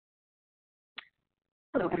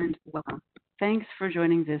Hello and welcome. Thanks for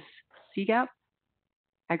joining this CGAP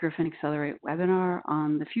AgriFin Accelerate webinar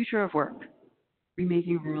on the future of work,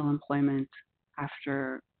 remaking rural employment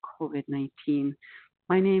after COVID-19.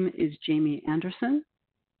 My name is Jamie Anderson,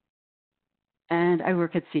 and I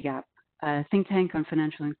work at CGAP, a think tank on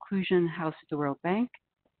financial inclusion housed at the World Bank,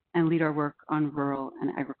 and lead our work on rural and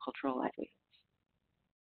agricultural livelihoods.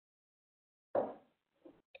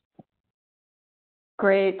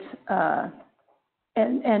 Great.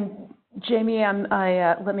 And Jamie,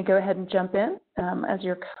 let me go ahead and jump in as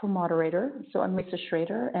your co-moderator. So I'm Lisa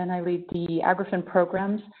Schrader, and I lead the AgriFin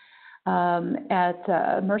programs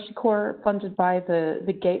at Mercy Corps, funded by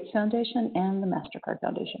the Gates Foundation and the MasterCard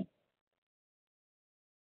Foundation.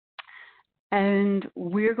 And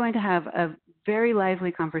we're going to have a very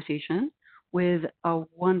lively conversation with a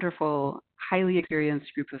wonderful, highly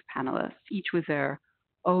experienced group of panelists, each with their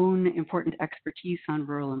own important expertise on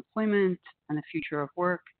rural employment and the future of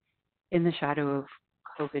work in the shadow of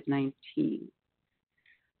COVID-19.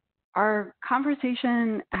 Our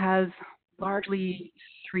conversation has largely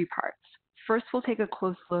three parts. First, we'll take a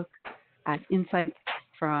close look at insights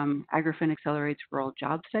from AgriFin Accelerate's Rural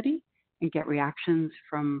Job Study and get reactions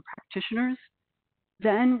from practitioners.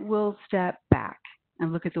 Then we'll step back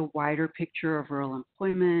and look at the wider picture of rural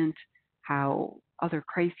employment, how other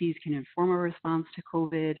crises can inform a response to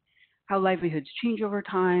COVID, how livelihoods change over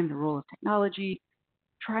time, the role of technology,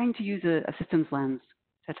 trying to use a systems lens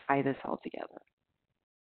to tie this all together.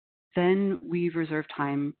 Then we've reserved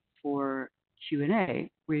time for Q&A.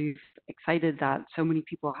 We're excited that so many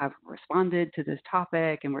people have responded to this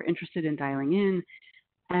topic and we're interested in dialing in.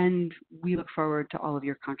 And we look forward to all of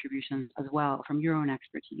your contributions as well from your own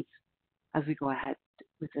expertise as we go ahead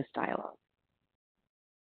with this dialogue.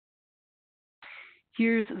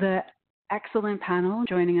 Here's the excellent panel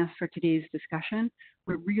joining us for today's discussion.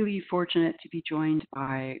 We're really fortunate to be joined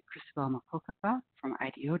by Christabel Makoka from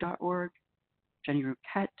IDEO.org, Jenny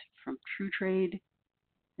Roquette from TrueTrade,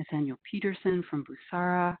 Nathaniel Peterson from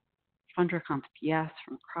Busara, Chandrakant PS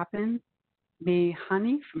from Cropin, May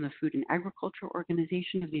Hani from the Food and Agriculture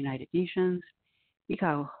Organization of the United Nations,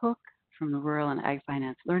 Mikhail Hook from the Rural and Ag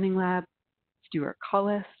Finance Learning Lab, Stuart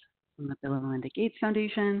Cullis from the Bill and Melinda Gates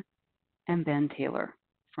Foundation, and Ben Taylor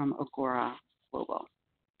from Agora Global.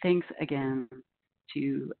 Thanks again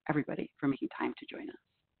to everybody for making time to join us.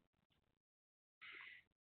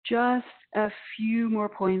 Just a few more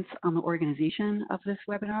points on the organization of this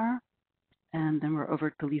webinar, and then we're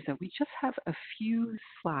over to Lisa. We just have a few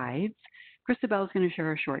slides. Christabel is going to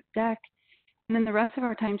share a short deck, and then the rest of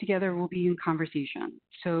our time together will be in conversation.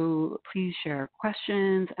 So please share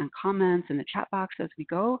questions and comments in the chat box as we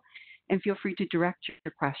go, and feel free to direct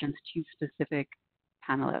your questions to specific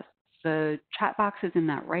panelists. The chat box is in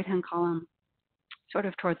that right-hand column, sort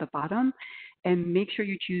of toward the bottom, and make sure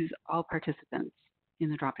you choose all participants in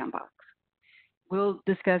the drop-down box. We'll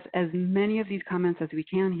discuss as many of these comments as we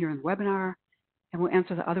can here in the webinar, and we'll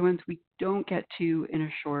answer the other ones we don't get to in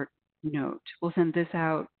a short note. We'll send this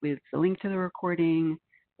out with the link to the recording,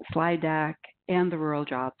 the slide deck, and the Rural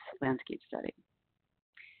Jobs Landscape Study.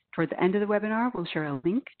 Toward the end of the webinar, we'll share a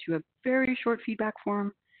link to a very short feedback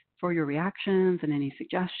form for your reactions and any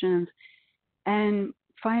suggestions. And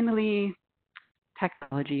finally,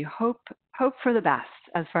 technology. Hope for the best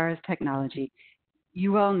as far as technology.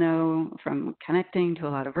 You all know from connecting to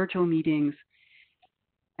a lot of virtual meetings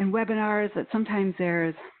and webinars that sometimes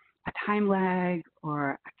there's a time lag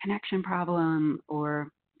or a connection problem or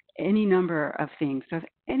any number of things. So if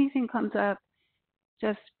anything comes up,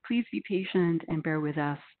 just please be patient and bear with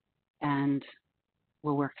us, and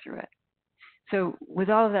we'll work through it. So with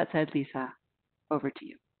all of that said, Lisa, over to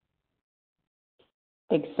you.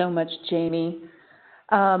 Thanks so much, Jamie.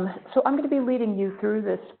 So I'm going to be leading you through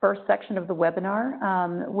this first section of the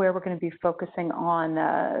webinar, where we're going to be focusing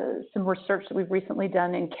on some research that we've recently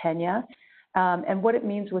done in Kenya and what it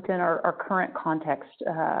means within our current context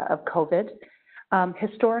of COVID.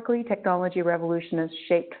 Historically, technology revolution has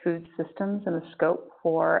shaped food systems and the scope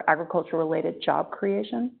for agriculture-related job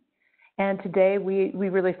creation. And today, we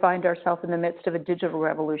really find ourselves in the midst of a digital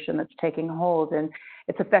revolution that's taking hold, and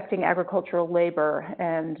it's affecting agricultural labor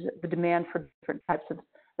and the demand for different types of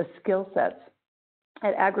skill sets.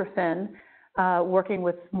 At AgriFin, working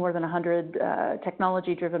with more than 100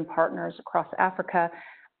 technology-driven partners across Africa,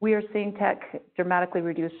 we are seeing tech dramatically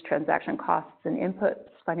reduce transaction costs and inputs,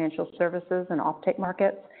 financial services, and offtake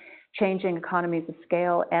markets, changing economies of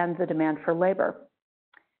scale and the demand for labor.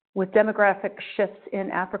 With demographic shifts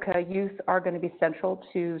in Africa, youth are going to be central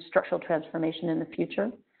to structural transformation in the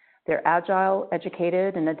future. They're agile,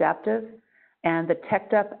 educated, and adaptive. And the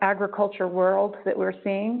teched up agriculture world that we're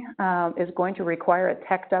seeing is going to require a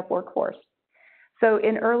teched up workforce. So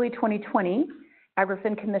in early 2020,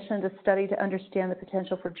 AgriFin commissioned a study to understand the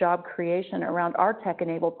potential for job creation around our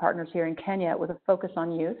tech-enabled partners here in Kenya with a focus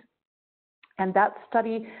on youth. And that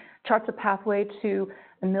study charts a pathway to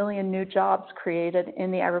 1 million new jobs created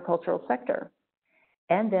in the agricultural sector.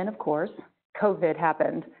 And then, of course, COVID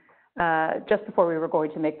happened just before we were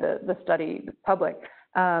going to make the study public.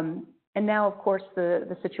 And now, of course,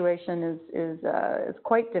 the situation is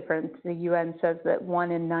quite different. The UN says that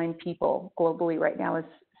 1 in 9 people globally right now is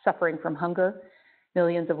suffering from hunger.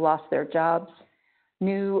 Millions have lost their jobs.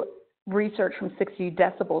 New research from 60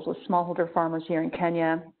 Decibels with smallholder farmers here in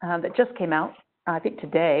Kenya that just came out, I think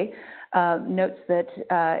today, notes that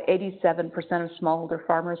 87% of smallholder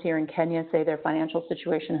farmers here in Kenya say their financial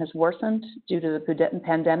situation has worsened due to the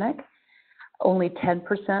pandemic. Only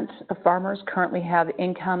 10% of farmers currently have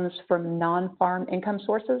incomes from non-farm income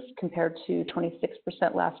sources compared to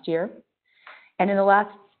 26% last year. And in the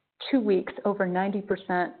last 2 weeks, over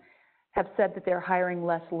 90% have said that they're hiring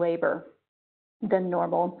less labor than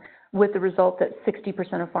normal, with the result that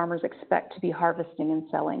 60% of farmers expect to be harvesting and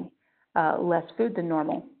selling less food than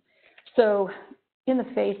normal. So in the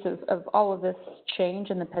face of all of this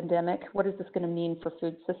change in the pandemic, what is this going to mean for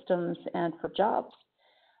food systems and for jobs?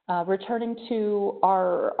 Returning to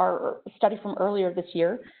our study from earlier this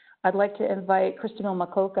year, I'd like to invite Christabel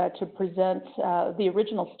Makoka to present the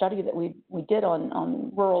original study that we did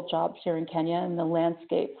on rural jobs here in Kenya and the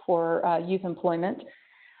landscape for youth employment.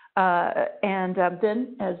 And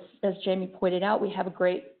then, as Jamie pointed out, we have a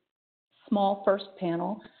great small first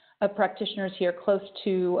panel of practitioners here close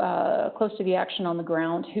to the action on the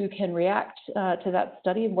ground who can react to that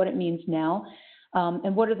study and what it means now,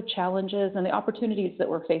 and what are the challenges and the opportunities that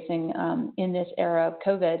we're facing in this era of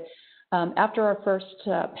COVID. After our first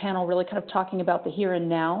panel, really kind of talking about the here and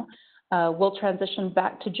now, we'll transition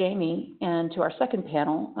back to Jamie and to our second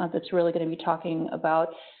panel that's really going to be talking about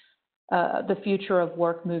the future of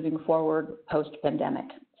work moving forward post-pandemic.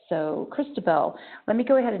 So Christabel, let me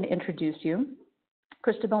go ahead and introduce you.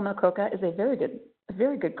 Christabel Makoka is a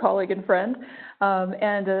very good colleague and friend,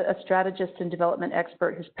 and a strategist and development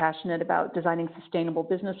expert who's passionate about designing sustainable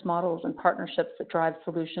business models and partnerships that drive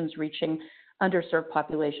solutions reaching underserved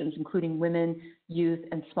populations, including women, youth,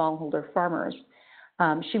 and smallholder farmers.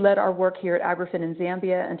 She led our work here at AgriFin in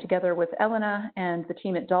Zambia, and together with Elena and the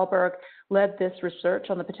team at Dahlberg, led this research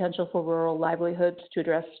on the potential for rural livelihoods to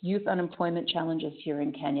address youth unemployment challenges here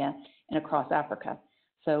in Kenya and across Africa.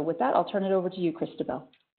 So with that, I'll turn it over to you, Christabel.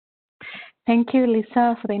 Thank you,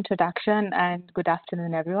 Lisa, for the introduction, and good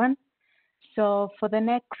afternoon, everyone. So for the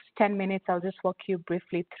next 10 minutes, I'll just walk you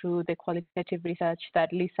briefly through the qualitative research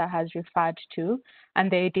that Lisa has referred to.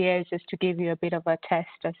 And the idea is just to give you a bit of a test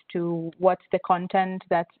as to what's the content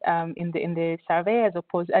that's in the survey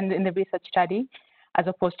and in the research study, as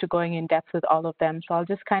opposed to going in depth with all of them. So I'll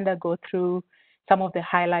just kind of go through some of the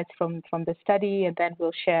highlights from the study, and then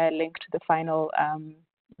we'll share a link to the final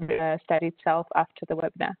study itself after the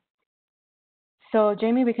webinar. So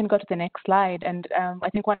Jamie, we can go to the next slide. And I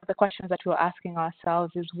think one of the questions that we're asking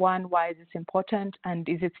ourselves is, one, why is this important? And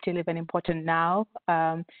is it still even important now?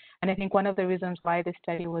 And I think one of the reasons why this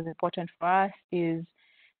study was important for us is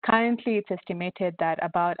currently it's estimated that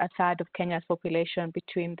about a third of Kenya's population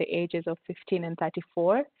between the ages of 15 and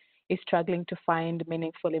 34 is struggling to find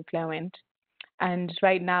meaningful employment. And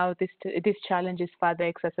right now, this challenge is further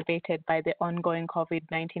exacerbated by the ongoing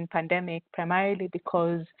COVID-19 pandemic, primarily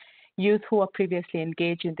because youth who are previously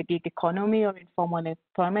engaged in the gig economy or informal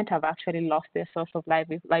employment have actually lost their source of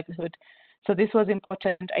livelihood. So this was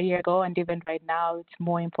important a year ago, and even right now, it's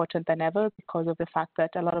more important than ever because of the fact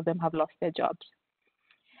that a lot of them have lost their jobs.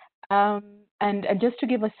 And just to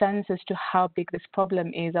give a sense as to how big this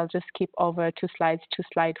problem is, I'll just skip over 2 slides to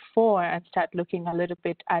slide 4 and start looking a little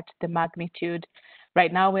bit at the magnitude.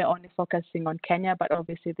 Right now, we're only focusing on Kenya, but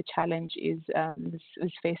obviously the challenge is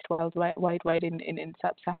faced worldwide in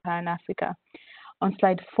sub-Saharan Africa. On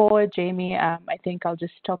slide 4, Jamie, I think I'll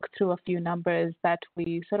just talk through a few numbers that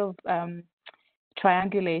we sort of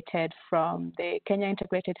triangulated from the Kenya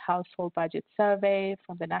Integrated Household Budget Survey,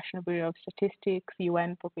 from the National Bureau of Statistics,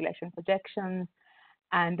 UN population projections,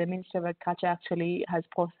 and the Ministry of Agriculture actually has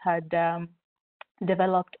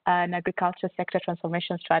developed an agriculture sector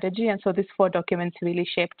transformation strategy. And so these 4 documents really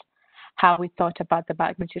shaped how we thought about the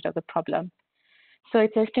magnitude of the problem. So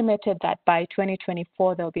it's estimated that by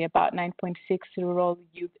 2024, there'll be about 9.6 rural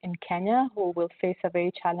youth in Kenya who will face a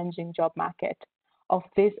very challenging job market. Of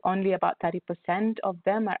this, only about 30% of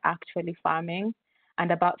them are actually farming,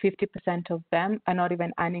 and about 50% of them are not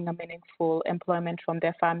even earning a meaningful employment from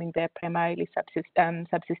their farming. They're primarily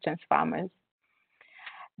subsistence farmers.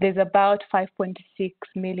 There's about 5.6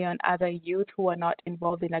 million other youth who are not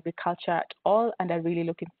involved in agriculture at all and are really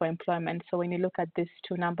looking for employment. So when you look at these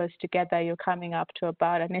two numbers together, you're coming up to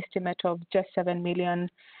about an estimate of just 7 million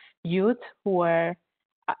youth who are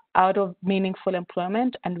out of meaningful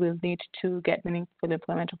employment and will need to get meaningful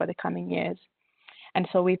employment over the coming years. And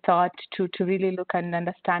so we thought to really look and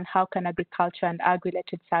understand how can agriculture and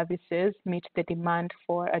ag-related services meet the demand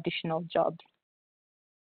for additional jobs.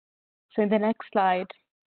 So in the next slide,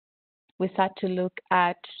 we start to look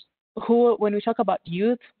at when we talk about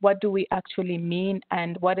youth, what do we actually mean,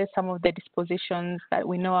 and what are some of the dispositions that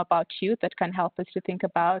we know about youth that can help us to think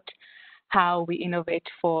about how we innovate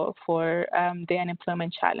for the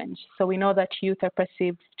unemployment challenge. So we know that youth are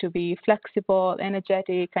perceived to be flexible,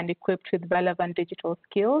 energetic, and equipped with relevant digital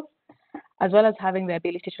skills, as well as having the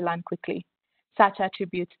ability to learn quickly. Such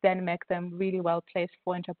attributes then make them really well placed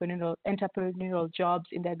for entrepreneurial jobs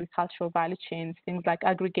in the agricultural value chains, things like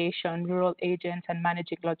aggregation, rural agents, and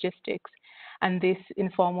managing logistics. And these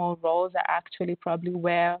informal roles are actually probably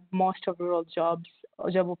where most of rural jobs or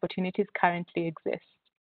job opportunities currently exist.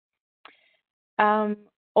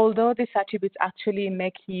 Although these attributes actually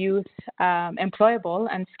make youth employable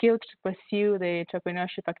and skilled to pursue the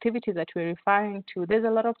entrepreneurship activities that we're referring to, there's a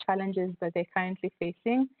lot of challenges that they're currently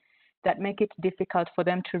facing that make it difficult for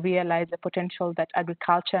them to realize the potential that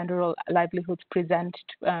agriculture and rural livelihoods present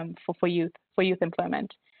for youth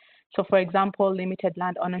employment. So for example, limited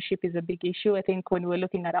land ownership is a big issue. I think when we're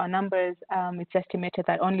looking at our numbers, it's estimated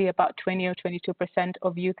that only about 20 or 22%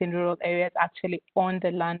 of youth in rural areas actually own the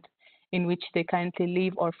land in which they currently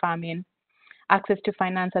live or farm in. Access to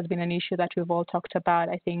finance has been an issue that we've all talked about,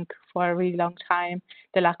 I think, for a really long time.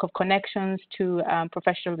 The lack of connections to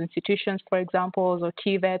professional institutions, for example, or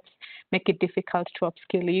TVETs make it difficult to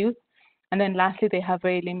upskill youth. And then lastly, they have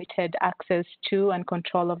very limited access to and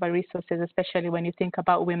control over resources, especially when you think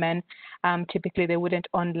about women. Typically, they wouldn't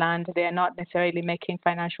own land. They are not necessarily making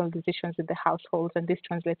financial decisions in the households, and this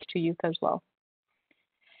translates to youth as well.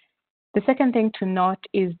 The second thing to note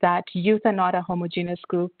is that youth are not a homogeneous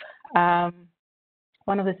group.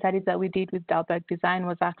 One of the studies that we did with Dalberg Design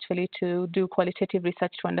was actually to do qualitative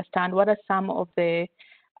research to understand what are some of the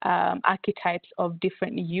archetypes of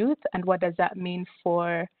different youth and what does that mean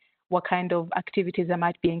for what kind of activities they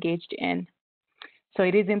might be engaged in. So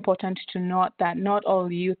it is important to note that not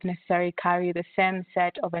all youth necessarily carry the same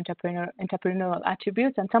set of entrepreneurial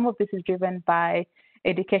attributes, and some of this is driven by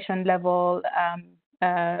education level,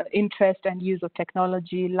 interest and use of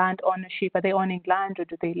technology, land ownership. Are they owning land or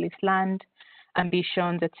do they lease land?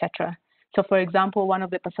 Ambitions, etc. So for example, one of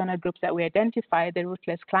the persona groups that we identified, the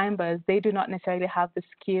rootless climbers, they do not necessarily have the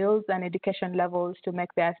skills and education levels to make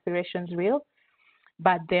their aspirations real,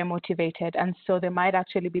 but they're motivated. And so they might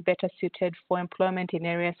actually be better suited for employment in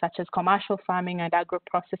areas such as commercial farming and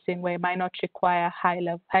agro-processing, where it might not require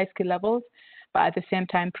high skill levels, but at the same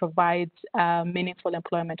time provides meaningful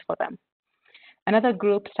employment for them. Another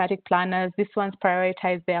group, static planners, these ones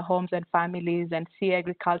prioritize their homes and families and see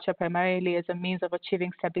agriculture primarily as a means of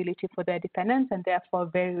achieving stability for their dependents and therefore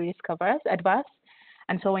very risk-adverse.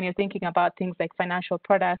 And so when you're thinking about things like financial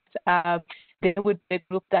products, they would be a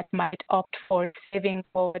group that might opt for saving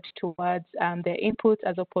forward towards their inputs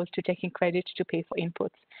as opposed to taking credit to pay for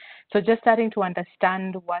inputs. So just starting to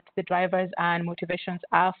understand what the drivers and motivations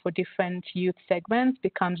are for different youth segments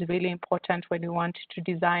becomes really important when you want to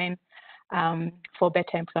design for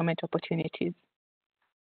better employment opportunities.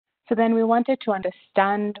 So then we wanted to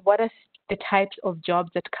understand what are the types of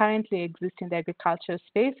jobs that currently exist in the agriculture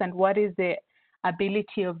space and what is the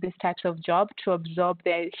ability of these types of jobs to absorb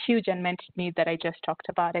the huge unmet need that I just talked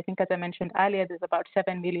about. I think as I mentioned earlier, there's about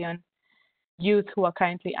 7 million youth who are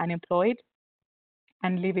currently unemployed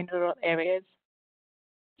and live in rural areas.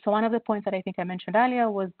 So one of the points that I think I mentioned earlier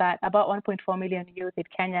was that about 1.4 million youth in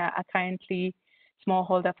Kenya are currently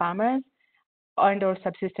smallholder farmers or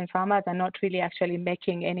subsistence farmers are not really actually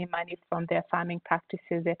making any money from their farming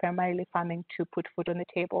practices. They're primarily farming to put food on the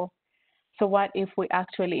table. So what if we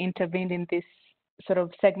actually intervened in this sort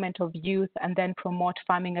of segment of youth and then promote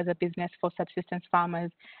farming as a business for subsistence farmers?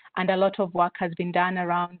 And a lot of work has been done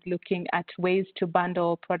around looking at ways to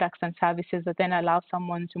bundle products and services that then allow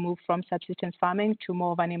someone to move from subsistence farming to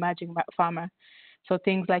more of an emerging farmer. So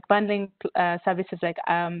things like bundling services like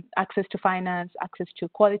access to finance, access to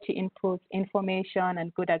quality inputs, information,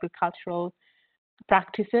 and good agricultural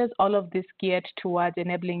practices, all of this geared towards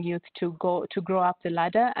enabling youth to grow up the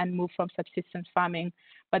ladder and move from subsistence farming.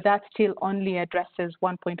 But that still only addresses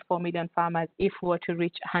 1.4 million farmers if we were to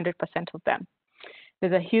reach 100% of them.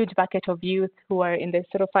 There's a huge bucket of youth who are in the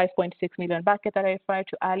sort of 5.6 million bucket that I referred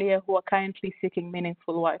to earlier, who are currently seeking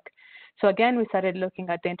meaningful work. So again, we started looking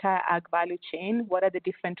at the entire ag value chain. What are the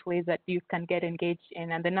different ways that youth can get engaged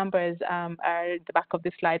in? And the numbers are at the back of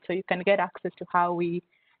the slide, so you can get access to how we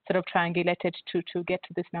sort of triangulated to get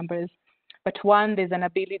to these numbers. But one, there's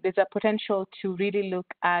a potential to really look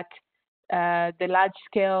at the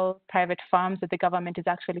large-scale private farms that the government is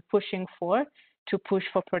actually pushing for, to push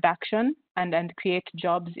for production and create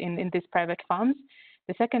jobs in these private farms.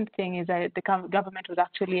 The second thing is that the government was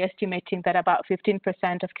actually estimating that about 15%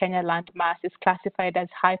 of Kenya land mass is classified as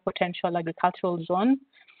high potential agricultural zones,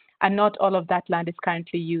 and not all of that land is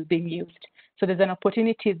currently being used. So there's an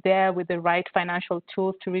opportunity there with the right financial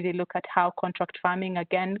tools to really look at how contract farming,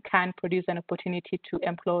 again, can produce an opportunity to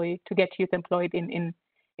get youth employed in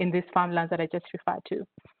these farmlands that I just referred to.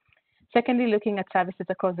 Secondly, looking at services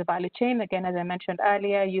across the value chain. Again, as I mentioned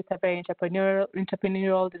earlier, youth are very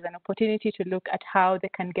entrepreneurial. There's an opportunity to look at how they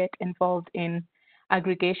can get involved in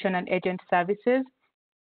aggregation and agent services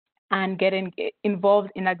and getting involved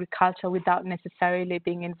in agriculture without necessarily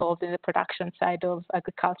being involved in the production side of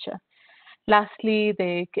agriculture. Lastly,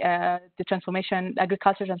 the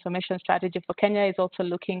agriculture transformation strategy for Kenya is also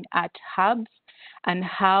looking at hubs and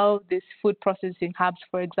how these food processing hubs,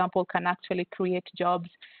 for example, can actually create jobs.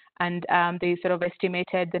 And they sort of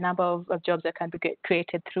estimated the number of jobs that can be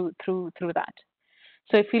created through that.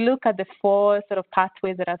 So if you look at the four sort of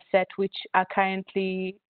pathways that I've set, which are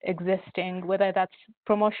currently existing, whether that's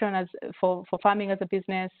promotion for farming as a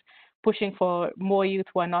business, pushing for more youth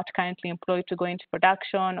who are not currently employed to go into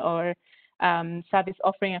production, or service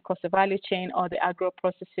offering across the value chain, or the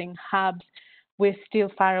agro-processing hubs, we're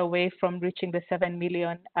still far away from reaching the 7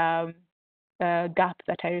 million gap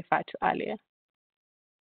that I referred to earlier.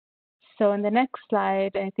 So on the next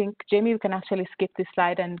slide, I think, Jamie, we can actually skip this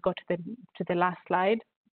slide and go to the last slide.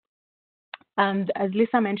 And as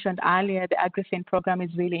Lisa mentioned earlier, the AgriFin program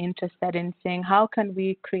is really interested in saying, how can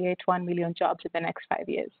we create 1 million jobs in the next 5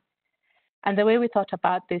 years? And the way we thought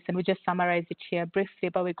about this, and we just summarize it here briefly,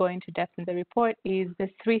 but we go into depth in the report, is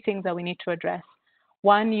there's three things that we need to address.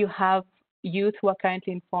 One, you have youth who are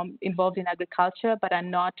currently involved in agriculture, but are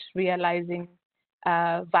not realizing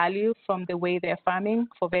value from the way they're farming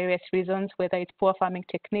for various reasons, whether it's poor farming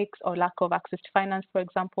techniques or lack of access to finance, for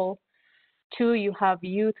example. Two, you have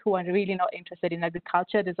youth who are really not interested in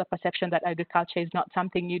agriculture. There's a perception that agriculture is not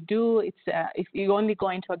something you do. It's if you only go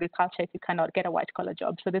into agriculture if you cannot get a white-collar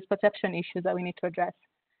job. So there's perception issues that we need to address.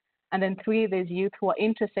 And then three, there's youth who are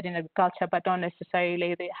interested in agriculture but don't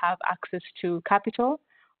necessarily have access to capital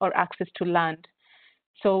or access to land.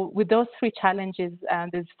 So with those three challenges,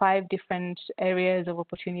 there's 5 different areas of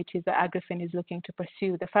opportunities that AgriFin is looking to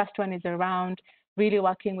pursue. The first one is around really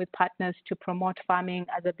working with partners to promote farming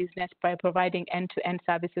as a business by providing end-to-end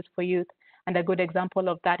services for youth. And a good example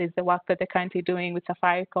of that is the work that they're currently doing with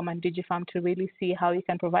Safaricom and DigiFarm to really see how you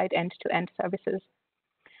can provide end-to-end services.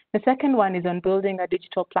 The second one is on building a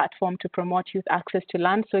digital platform to promote youth access to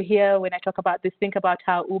land. So here, when I talk about this, think about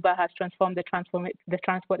how Uber has transformed the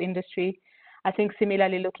transport industry. I think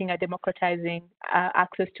similarly looking at democratizing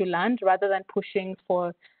access to land rather than pushing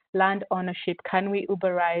for land ownership. Can we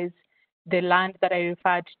Uberize the land that I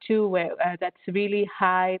referred to, where that's really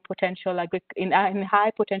high potential in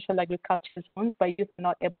high potential agricultural zones, but youth are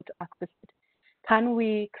not able to access it? Can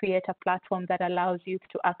we create a platform that allows youth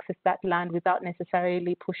to access that land without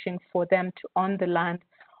necessarily pushing for them to own the land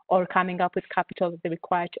or coming up with capital that they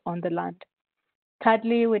require to own the land?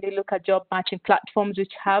 Thirdly, when you look at job matching platforms,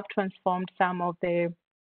 which have transformed some of the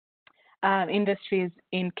industries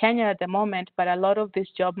in Kenya at the moment, but a lot of these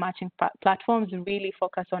job matching platforms really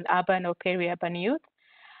focus on urban or peri-urban youth.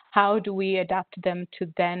 How do we adapt them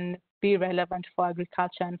to then be relevant for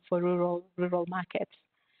agriculture and for rural markets?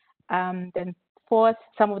 Then fourth,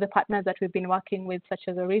 some of the partners that we've been working with, such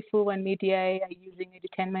as AgriFin and Media, are using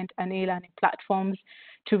edutainment and e-learning platforms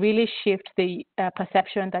to really shift the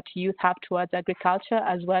perception that youth have towards agriculture,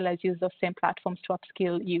 as well as use those same platforms to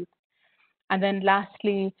upskill youth. And then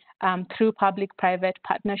lastly, through public-private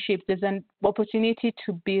partnerships, there's an opportunity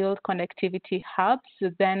to build connectivity hubs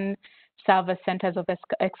to then serve as centers of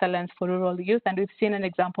excellence for rural youth. And we've seen an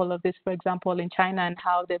example of this, for example, in China, and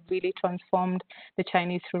how they've really transformed the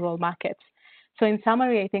Chinese rural markets. So in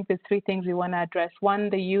summary, I think there's 3 things we want to address. One,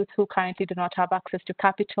 the youth who currently do not have access to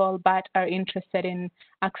capital but are interested in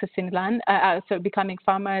accessing land, so becoming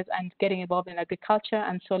farmers and getting involved in agriculture,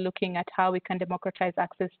 and so looking at how we can democratize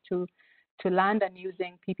access to land and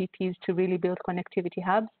using PPPs to really build connectivity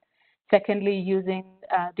hubs. Secondly, using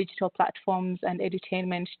digital platforms and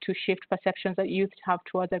edutainment to shift perceptions that youth have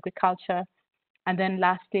towards agriculture. And then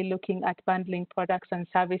lastly, looking at bundling products and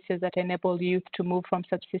services that enable youth to move from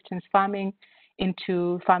subsistence farming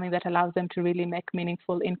into farming that allows them to really make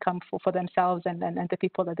meaningful income for themselves and the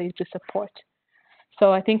people that they do support.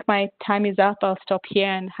 So I think my time is up. I'll stop here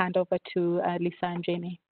and hand over to Lisa and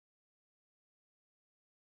Jamie.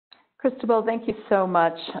 Christabel, thank you so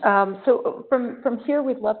much. So from here,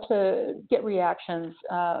 we'd love to get reactions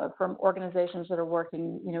from organizations that are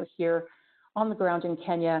working, here on the ground in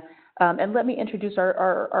Kenya. And let me introduce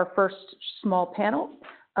our first small panel,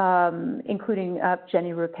 including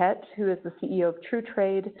Jenny Roquette, who is the CEO of True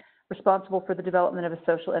Trade, responsible for the development of a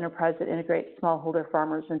social enterprise that integrates smallholder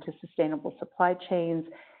farmers into sustainable supply chains.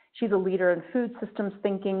 She's a leader in food systems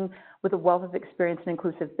thinking with a wealth of experience in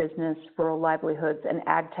inclusive business, rural livelihoods, and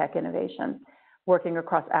ag tech innovation, working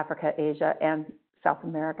across Africa, Asia, and South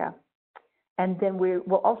America. And then we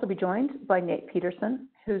will also be joined by Nate Peterson,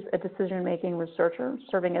 who's a decision-making researcher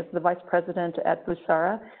serving as the vice president at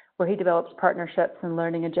Busara, where he develops partnerships and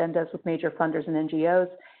learning agendas with major funders and NGOs.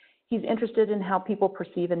 He's interested in how people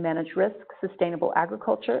perceive and manage risk, sustainable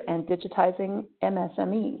agriculture, and digitizing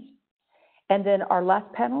MSMEs. And then our last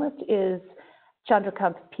panelist is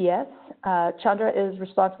Chandrakant PS. Chandra is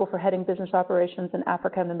responsible for heading business operations in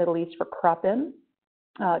Africa and the Middle East for CropIn.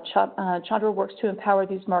 Chandra works to empower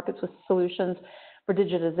these markets with solutions for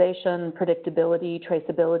digitization, predictability,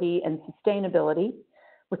 traceability, and sustainability.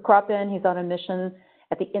 With CropIn, he's on a mission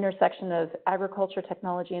at the intersection of agriculture,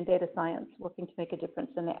 technology, and data science, working to make a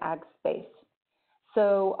difference in the ag space.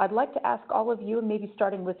 So I'd like to ask all of you, and maybe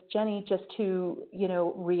starting with Jenny, just to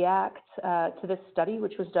react to this study,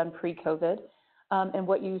 which was done pre-COVID, and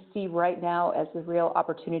what you see right now as the real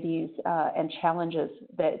opportunities and challenges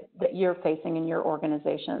that you're facing in your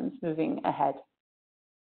organizations moving ahead.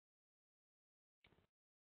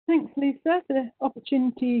 Thanks, Lisa, for the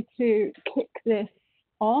opportunity to kick this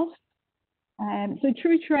off. So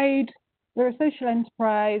True Trade, we're a social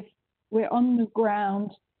enterprise. We're on the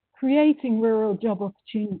ground, creating rural job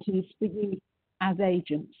opportunities for youth as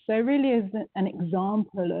agents. So really is an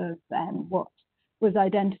example of what was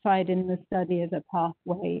identified in the study as a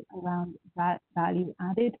pathway around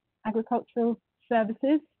value-added agricultural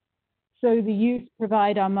services. So the youth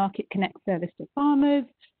provide our Market Connect service to farmers.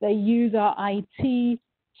 They use our IT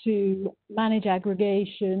to manage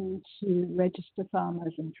aggregation, to register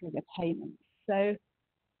farmers and trigger payments. So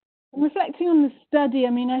reflecting on the study,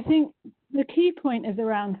 I think the key point is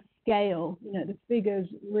around scale. The figures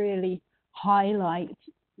really highlight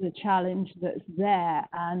the challenge that's there.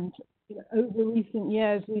 And over recent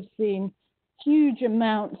years, we've seen huge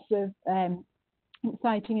amounts of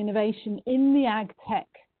exciting innovation in the ag tech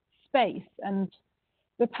space. And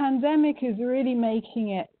the pandemic is really making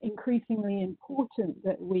it increasingly important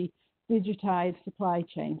that we digitize supply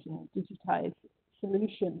chains, digitize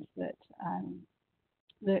solutions that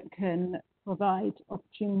can provide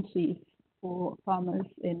opportunities for farmers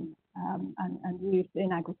and youth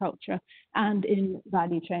in agriculture and in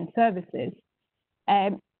value chain services.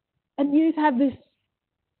 And youth have this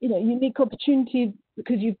unique opportunity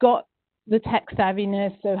because you've got the tech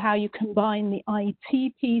savviness, so how you combine the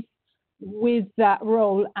IT piece with that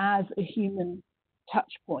role as a human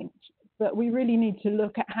touch point. But we really need to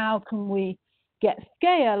look at how can we get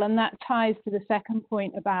scale, and that ties to the second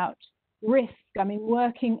point about risk.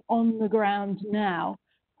 Working on the ground now,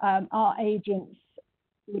 our agents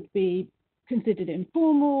would be considered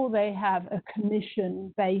informal. They have a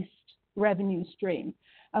commission-based revenue stream.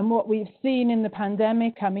 And what we've seen in the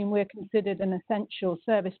pandemic, we're considered an essential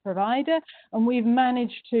service provider, and we've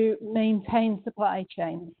managed to maintain supply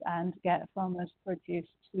chains and get farmers' produce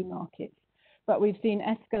to markets. But we've seen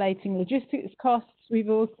escalating logistics costs. We've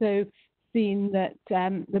also seen that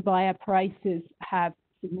the buyer prices have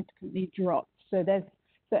significantly dropped. So there's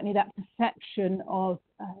certainly that perception of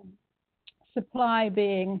supply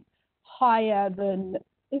being higher than,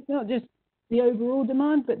 it's not just the overall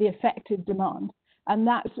demand, but the effective demand. And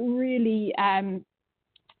that's really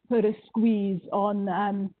put a squeeze on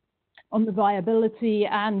the viability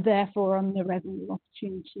and therefore on the revenue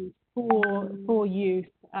opportunities for youth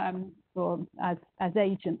as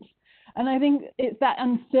agents. And I think it's that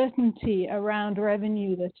uncertainty around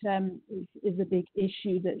revenue that is a big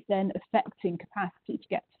issue that's then affecting capacity to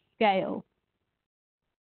get to scale.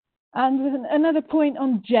 And another point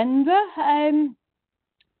on gender,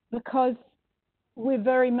 because we're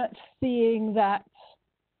very much seeing that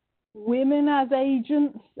women as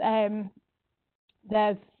agents,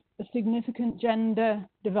 there's a significant gender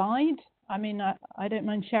divide. I don't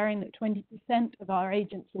mind sharing that 20% of our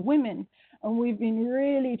agents are women, and we've been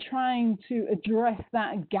really trying to address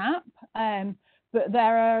that gap. But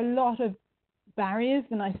there are a lot of barriers,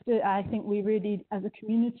 and I think we really, as a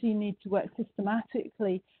community, need to work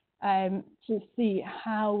systematically to see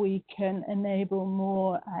how we can enable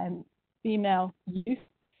more female youth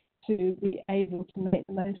to be able to make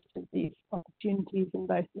the most of these opportunities in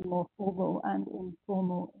both the more formal and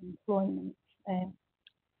informal employment.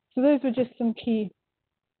 So those were just some key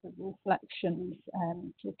reflections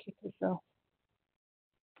to kick us off.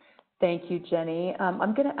 Thank you, Jenny.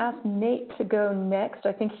 I'm going to ask Nate to go next.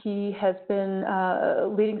 I think he has been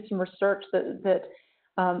leading some research that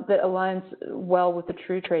aligns well with the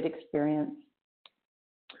True Trade experience.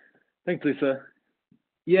 Thanks, Lisa.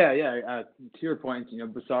 Yeah. To your point,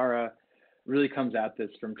 Basara really comes at this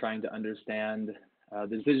from trying to understand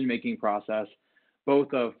the decision-making process,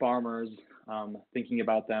 both of farmers, thinking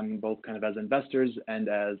about them both kind of as investors and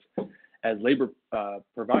as labor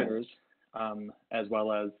providers, as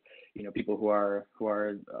well as people who are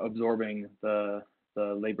absorbing the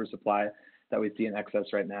labor supply that we see in excess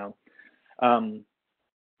right now. And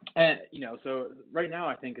so right now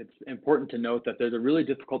I think it's important to note that there's a really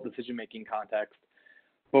difficult decision-making context,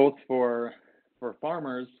 both for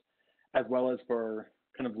farmers as well as for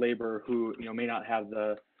kind of labor who may not have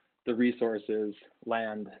the resources,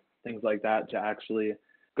 land, things like that to actually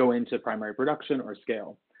go into primary production or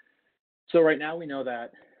scale. So right now we know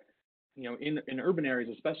that in urban areas,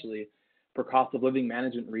 especially for cost of living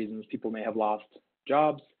management reasons, people may have lost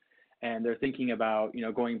jobs, and they're thinking about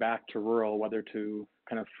going back to rural, whether to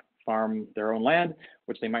kind of farm their own land,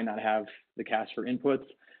 which they might not have the cash for inputs,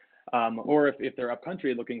 or if they're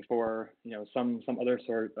upcountry looking for some other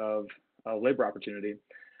sort of labor opportunity.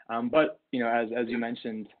 But as you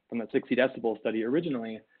mentioned from the 60 decibel study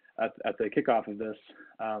originally at the kickoff of this,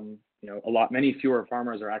 many fewer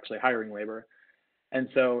farmers are actually hiring labor. And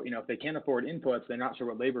so, if they can't afford inputs, they're not sure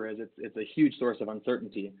what labor is. It's a huge source of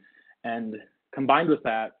uncertainty. And combined with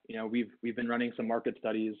that, we've been running some market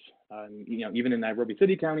studies, even in Nairobi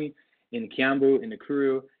City County, in Kiambu, in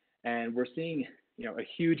Nakuru, and we're seeing, a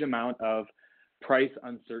huge amount of price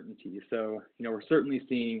uncertainty. So, we're certainly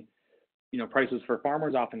seeing, prices for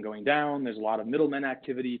farmers often going down. There's a lot of middlemen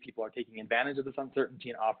activity. People are taking advantage of this uncertainty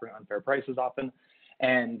and offering unfair prices often.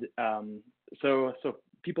 And so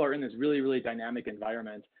people are in this really, really dynamic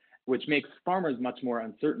environment, which makes farmers much more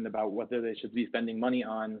uncertain about whether they should be spending money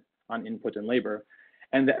on input and labor.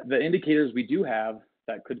 And the indicators we do have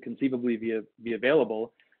that could conceivably be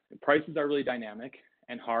available, prices are really dynamic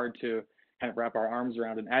and hard to kind of wrap our arms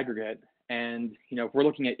around in aggregate. And if we're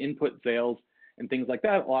looking at input sales and things like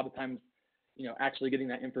that, a lot of times, actually getting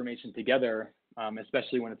that information together,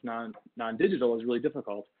 especially when it's non-digital, is really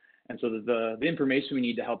difficult. And so the information we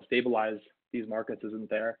need to help stabilize these markets isn't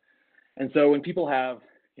there. And so when people have,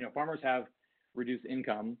 farmers have reduced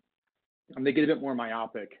income, they get a bit more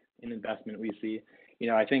myopic in investment, we see.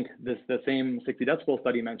 I think the same 60 decibel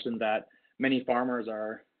study mentioned that many farmers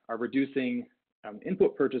are reducing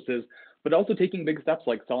input purchases, but also taking big steps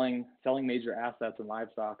like selling major assets and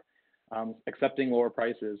livestock, accepting lower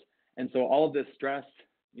prices. And so all of this stress,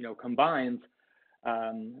 combines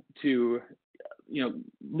to,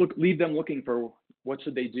 leave them looking for what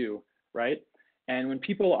should they do, right? And when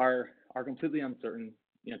people are completely uncertain,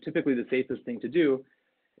 typically the safest thing to do,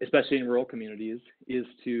 especially in rural communities, is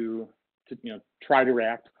to try to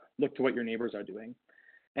react, look to what your neighbors are doing.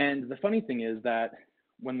 And the funny thing is that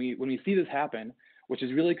when we see this happen, which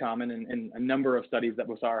is really common in a number of studies that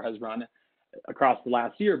Basara has run across the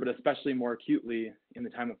last year, but especially more acutely in the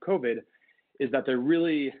time of COVID, is that they're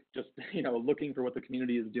really just looking for what the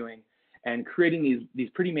community is doing and creating these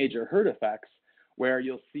pretty major herd effects where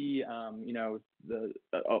you'll see the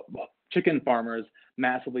chicken farmers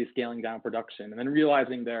massively scaling down production and then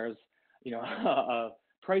realizing there's a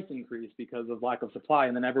price increase because of lack of supply,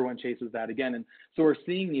 and then everyone chases that again. And so we're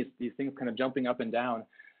seeing these things kind of jumping up and down,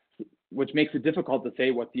 which makes it difficult to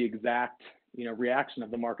say what the exact reaction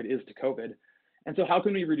of the market is to COVID. And so how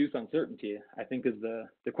can we reduce uncertainty, I think, is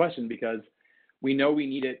the question, because we know we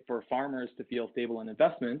need it for farmers to feel stable in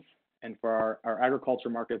investments and for our agriculture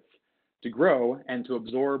markets to grow and to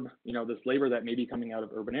absorb this labor that may be coming out of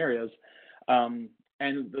urban areas. And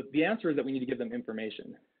the answer is that we need to give them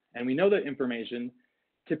information. And we know that information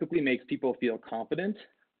typically makes people feel confident,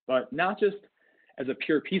 but not just as a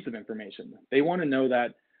pure piece of information. They want to know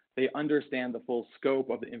that they understand the full scope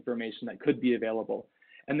of the information that could be available.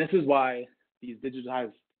 And this is why these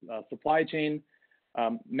digitized supply chain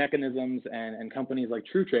mechanisms and companies like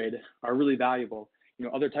True Trade are really valuable,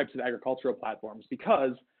 other types of agricultural platforms,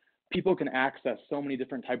 because people can access so many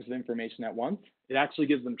different types of information at once. It actually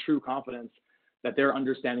gives them true confidence that they're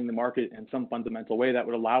understanding the market in some fundamental way that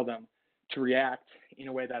would allow them to react in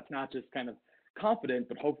a way that's not just kind of confident,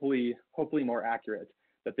 but hopefully more accurate,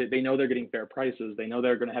 that they know they're getting fair prices. They know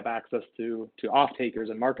they're going to have access to off takers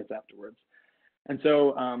and markets afterwards. And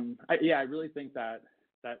so, I really think that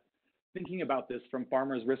thinking about this from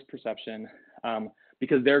farmers' risk perception,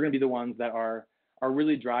 because they're going to be the ones that are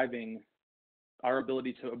really driving our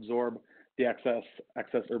ability to absorb the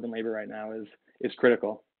excess urban labor right now is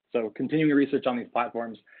critical. So continuing research on these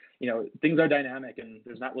platforms, things are dynamic and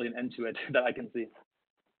there's not really an end to it that I can see.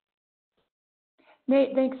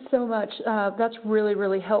 Nate, thanks so much. That's really,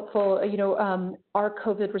 really helpful. Our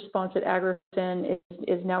COVID response at AgriFin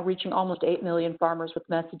is now reaching almost 8 million farmers with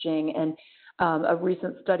messaging. And a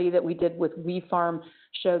recent study that we did with WeFarm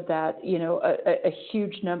showed that, a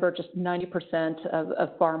huge number, just 90%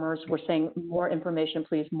 of farmers were saying, more information,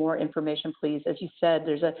 please, more information, please. As you said,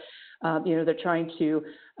 there's they're trying to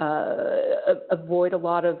avoid a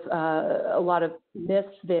lot of myths.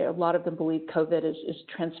 A lot of them believe COVID is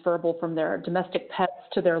transferable from their domestic pets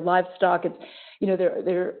to their livestock. It's,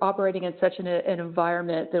 they're operating in such an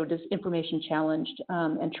environment that is information challenged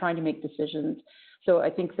and trying to make decisions. So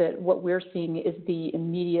I think that what we're seeing is the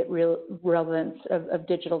immediate relevance of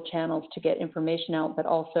digital channels to get information out, but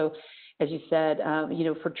also, as you said,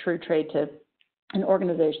 for True Trade and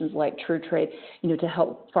organizations like True Trade, to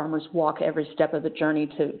help farmers walk every step of the journey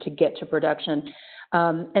to get to production.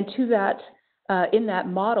 And to that, in that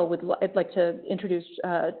model, I'd like to introduce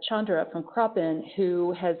Chandra from CropIn,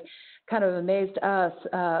 who has kind of amazed us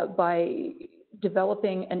by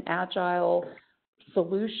developing an agile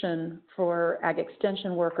solution for ag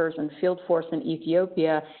extension workers and field force in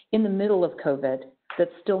Ethiopia in the middle of COVID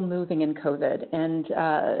that's still moving in COVID.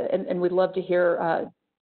 And we'd love to hear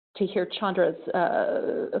Chandra's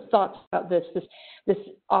thoughts about this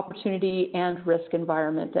opportunity and risk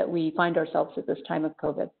environment that we find ourselves at this time of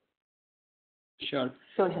COVID. Sure.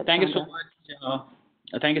 Go ahead, Thank Chandra. you so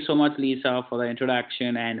much. Thank you so much, Lisa, for the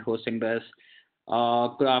introduction and hosting this.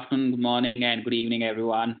 Good afternoon, good morning, and good evening,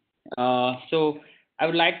 everyone. So I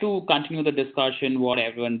would like to continue the discussion what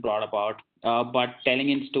everyone brought about, but telling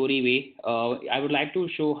in story way. I would like to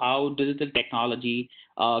show how digital technology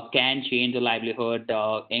can change the livelihood,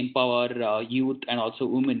 empower youth and also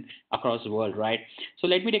women across the world, right? So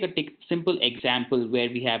let me take a simple example where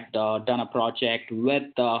we have done a project with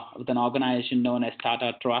an organization known as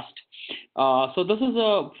Tata Trust. So this is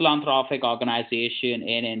a philanthropic organization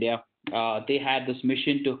in India. They had this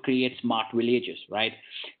mission to create smart villages, right?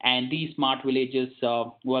 And these smart villages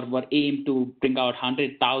were aimed to bring out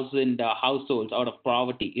 100,000 households out of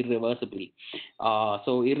poverty irreversibly.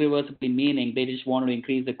 So irreversibly meaning they just want to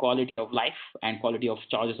increase the quality of life and quality of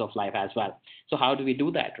choices of life as well. So how do we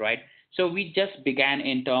do that, right? So we just began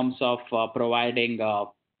in terms of providing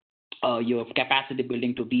your capacity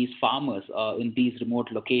building to these farmers in these remote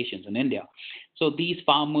locations in India. So these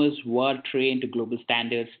farmers were trained to global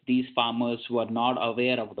standards. These farmers were not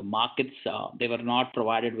aware of the markets. They were not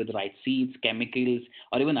provided with the right seeds, chemicals,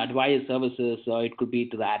 or even advice services. It could be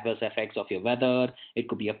to the adverse effects of your weather. It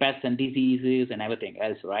could be a pests and diseases and everything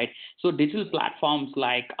else, right? So digital platforms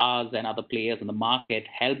like us and other players in the market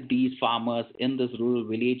help these farmers in these rural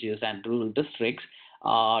villages and rural districts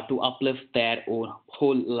to uplift their own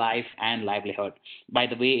whole life and livelihood. By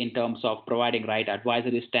the way, in terms of providing right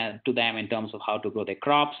advisories to them in terms of how to grow their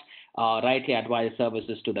crops, rightly advise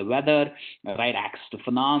services to the weather, right access to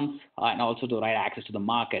finance, and also the right access to the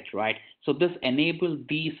market, right? So this enables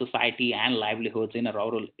the society and livelihoods in a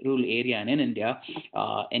rural area and in India,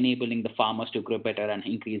 enabling the farmers to grow better and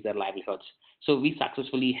increase their livelihoods. So we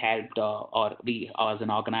successfully helped, or we as an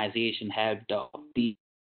organization helped the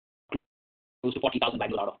close to 40,000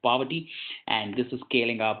 people out of poverty, and this is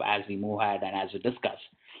scaling up as we move ahead and as we discuss.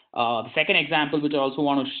 The second example, which I also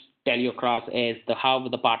want to tell you across, is how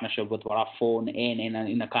the partnership with Vodafone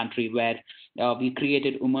in a country where we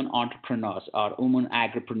created women entrepreneurs or women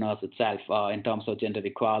agripreneurs itself in terms of gender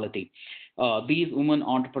equality. These women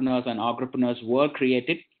entrepreneurs and agripreneurs were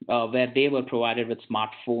created where they were provided with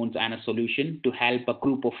smartphones and a solution to help a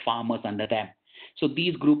group of farmers under them. So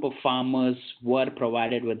these group of farmers were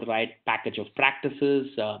provided with the right package of practices.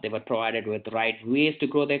 They were provided with the right ways to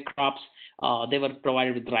grow their crops. They were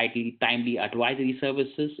provided with timely advisory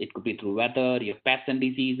services. It could be through weather, your pests and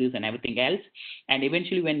diseases, and everything else. And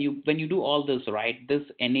eventually, when you do all this right, this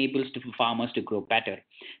enables farmers to grow better.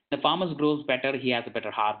 The farmer grows better, he has a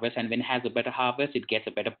better harvest, and when he has a better harvest, it gets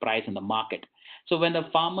a better price in the market. So when the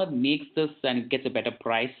farmer makes this and gets a better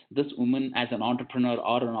price, this woman as an entrepreneur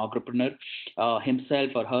or an agripreneur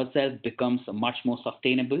himself or herself becomes much more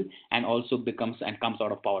sustainable and also comes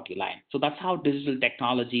out of poverty line. So that's how digital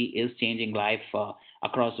technology is changing life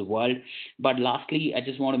across the world. But lastly, I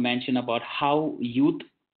just want to mention about how youth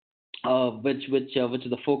which is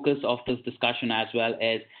the focus of this discussion as well,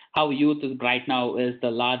 is how youth is right now is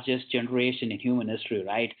the largest generation in human history,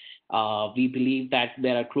 right? We believe that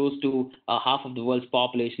there are close to half of the world's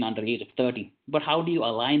population under the age of 30. But how do you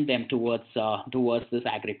align them towards this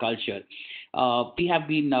agriculture? We have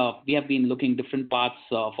been looking different parts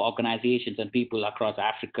of organizations and people across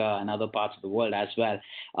Africa and other parts of the world as well.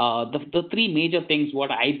 The three major things,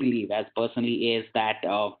 what I believe as personally, is that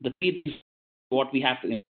the three things what we have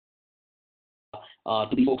to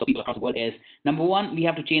the folks or people across the world is, number one, we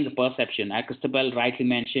have to change the perception. As Christabel rightly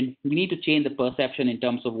mentioned, we need to change the perception in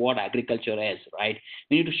terms of what agriculture is, right?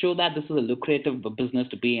 We need to show that this is a lucrative business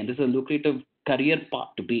to be in. This is a lucrative career path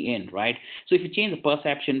to be in, right? So if you change the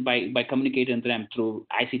perception by communicating to them through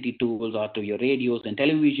ICT tools or to your radios and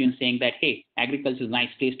television, saying that, hey, agriculture is a nice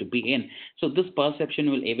place to be in. So this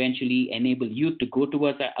perception will eventually enable you to go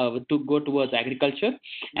towards agriculture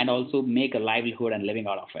and also make a livelihood and living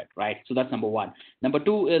out of it, right? So that's number one. Number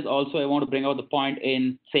two is also, I want to bring out the point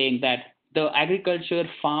in saying that the agriculture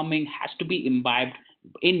farming has to be imbibed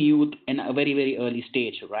in youth in a very, very early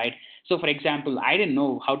stage, right? So, for example, I didn't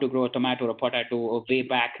know how to grow a tomato or a potato way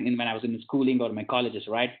back when I was in schooling or my colleges,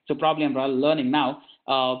 right? So probably I'm learning now.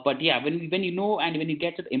 But yeah, when you know and when you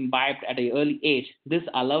get it imbibed at an early age, this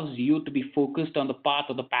allows you to be focused on the path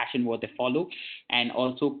or the passion what they follow, and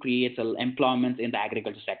also creates employment in the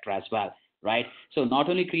agriculture sector as well, right? So not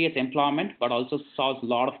only creates employment, but also solves a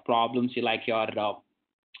lot of problems like your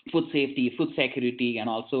food safety, food security, and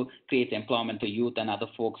also creates employment to youth and other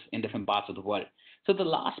folks in different parts of the world. So the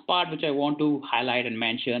last part which I want to highlight and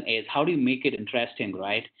mention is how do you make it interesting,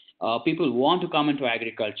 right? People want to come into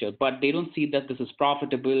agriculture, but they don't see that this is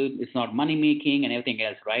profitable, it's not money making and everything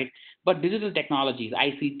else, right? But digital technologies,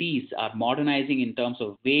 ICTs, are modernizing in terms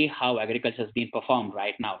of way how agriculture is being performed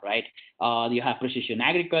right now, right? You have precision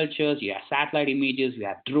agriculture, you have satellite images, you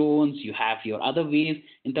have drones, you have your other ways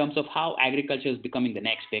in terms of how agriculture is becoming the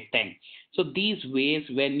next big thing. So these ways,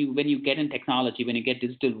 when you get in technology, when you get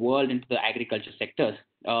digital world into the agriculture sectors,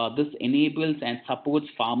 this enables and supports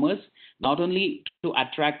farmers not only to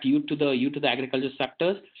attract you to the agriculture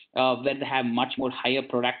sectors, where they have much more higher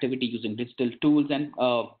productivity using digital tools and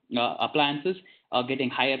appliances, getting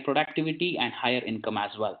higher productivity and higher income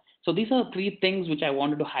as well. So these are three things which I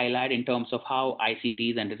wanted to highlight in terms of how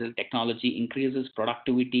ICTs and digital technology increases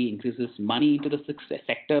productivity, increases money into the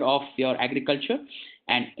sector of your agriculture,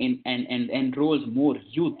 and enrolls more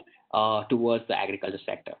youth towards the agriculture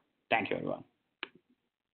sector. Thank you, everyone.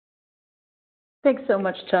 Thanks so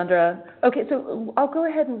much, Chandra. Okay, so I'll go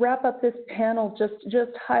ahead and wrap up this panel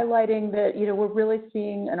just highlighting that, we're really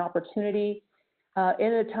seeing an opportunity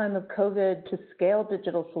in a time of COVID to scale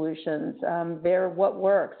digital solutions. They're what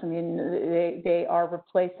works. I mean, they are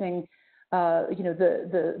replacing,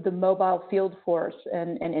 the mobile field force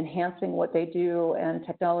and enhancing what they do, and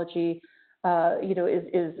technology,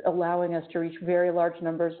 is allowing us to reach very large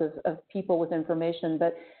numbers of people with information.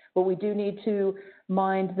 But we do need to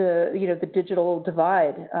mind the digital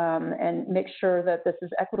divide, and make sure that this is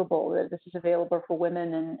equitable, that this is available for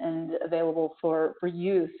women and available for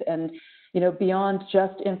youth. And beyond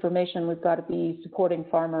just information, we've got to be supporting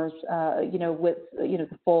farmers, with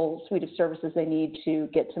the full suite of services they need to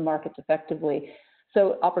get to markets effectively.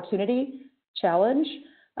 So opportunity, challenge,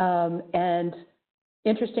 and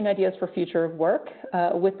interesting ideas for future of work.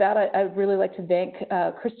 With that, I'd really like to thank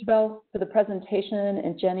Christabel for the presentation,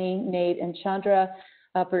 and Jenny, Nate, and Chandra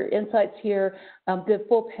for your insights here. The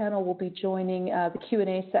full panel will be joining the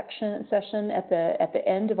Q&A session at the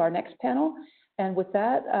end of our next panel. And with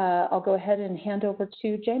that, I'll go ahead and hand over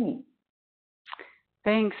to Jamie.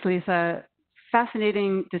 Thanks, Lisa.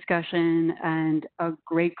 Fascinating discussion and a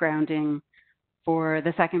great grounding for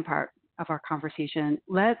the second part of our conversation.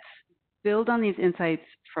 Let's build on these insights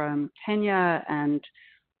from Kenya and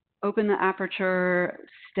open the aperture,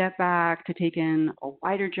 step back to take in a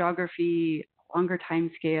wider geography, longer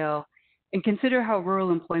time scale, and consider how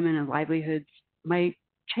rural employment and livelihoods might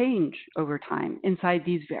change over time inside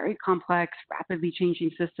these very complex, rapidly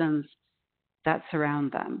changing systems that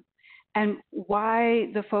surround them. And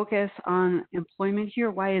why the focus on employment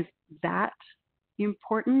here? Why is that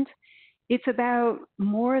important? It's about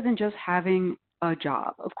more than just having a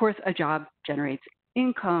job. Of course, a job generates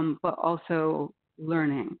income, but also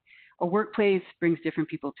learning. A workplace brings different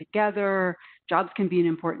people together. Jobs can be an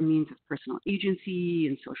important means of personal agency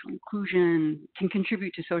and social inclusion, can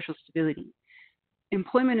contribute to social stability.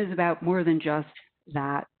 Employment is about more than just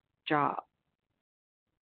that job.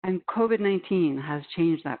 And COVID-19 has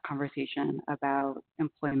changed that conversation about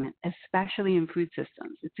employment, especially in food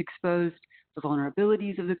systems. It's exposed the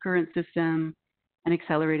vulnerabilities of the current system and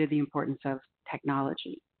accelerated the importance of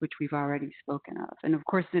technology. which we've already spoken of. And of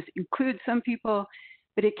course, this includes some people,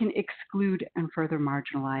 but it can exclude and further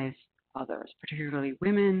marginalize others, particularly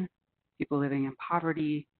women, people living in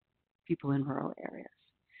poverty, people in rural areas.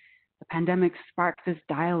 The pandemic sparked this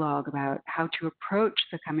dialogue about how to approach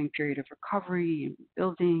the coming period of recovery and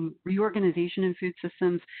rebuilding, reorganization in food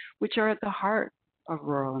systems, which are at the heart of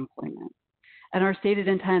rural employment. And our stated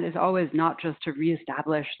intent is always not just to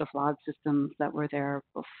reestablish the flawed systems that were there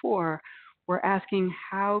before. We're asking,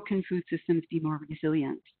 how can food systems be more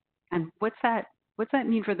resilient? And what's that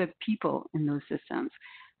mean for the people in those systems?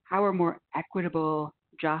 How are more equitable,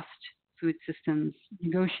 just food systems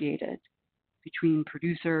negotiated between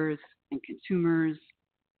producers and consumers,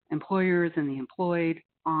 employers and the employed,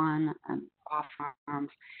 on and off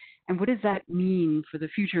farms? And what does that mean for the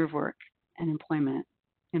future of work and employment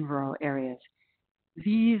in rural areas?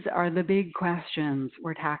 These are the big questions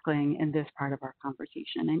we're tackling in this part of our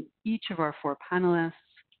conversation. And each of our 4 panelists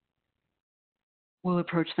will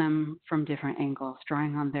approach them from different angles,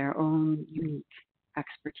 drawing on their own unique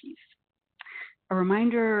expertise. A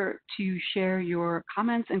reminder to share your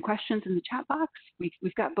comments and questions in the chat box.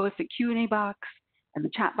 We've got both the Q&A box and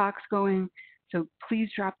the chat box going, so please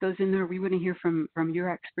drop those in there. We want to hear from your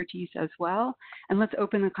expertise as well. And let's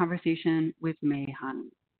open the conversation with May Han.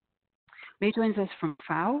 May joins us from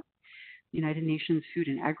FAO, United Nations Food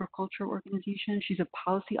and Agriculture Organization. She's a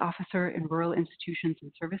policy officer in rural institutions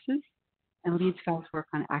and services and leads FAO's work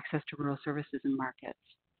on access to rural services and markets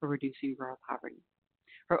for reducing rural poverty.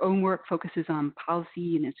 Her own work focuses on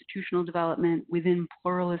policy and institutional development within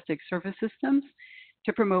pluralistic service systems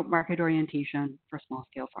to promote market orientation for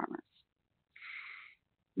small-scale farmers.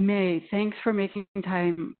 May, thanks for making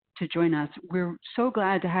time to join us. We're so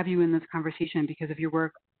glad to have you in this conversation because of your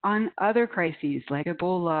work on other crises like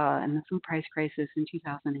Ebola and the food price crisis in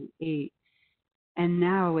 2008. And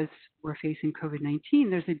now, as we're facing COVID-19,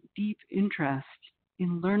 there's a deep interest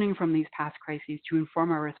in learning from these past crises to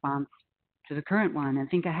inform our response to the current one and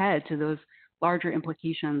think ahead to those larger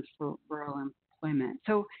implications for rural employment.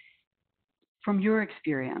 So, from your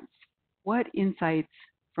experience, what insights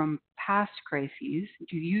from past crises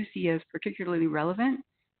do you see as particularly relevant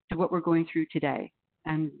to what we're going through today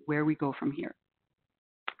and where we go from here?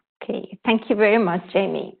 Okay, thank you very much,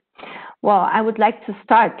 Jamie. Well, I would like to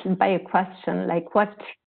start by a question like, what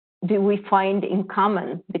do we find in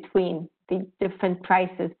common between the different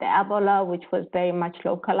crises, the Ebola, which was very much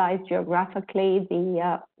localized geographically,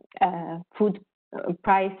 the food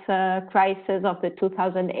price crisis of the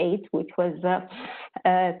 2008, which was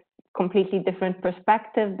a completely different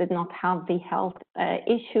perspective, did not have the health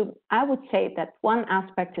issue. I would say that one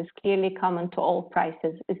aspect is clearly common to all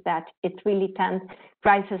crises, is that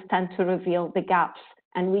crises tend to reveal the gaps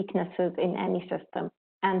and weaknesses in any system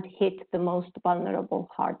and hit the most vulnerable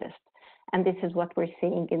hardest. And this is what we're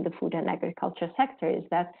seeing in the food and agriculture sector, is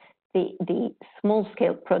that the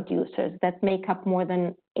small-scale producers that make up more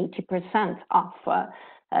than 80% of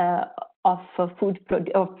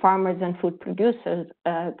farmers and food producers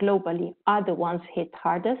globally are the ones hit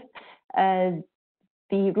hardest. The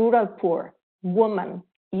rural poor, women,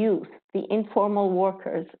 youth, the informal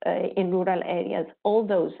workers in rural areas, all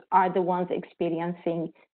those are the ones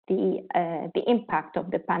experiencing the impact of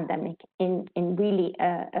the pandemic in really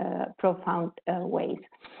profound ways.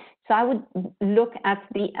 So I would look at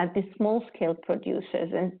the small-scale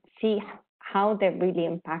producers and see how they're really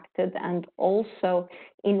impacted, and also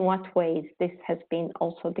in what ways this has been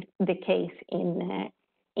also the case in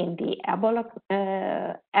the Ebola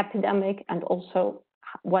epidemic, and also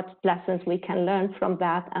what lessons we can learn from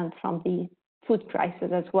that and from the food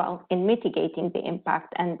crisis as well in mitigating the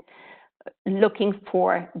impact and looking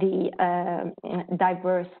for the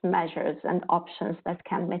diverse measures and options that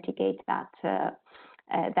can mitigate that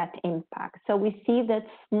impact. So we see that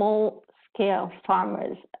small-scale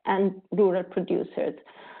farmers and rural producers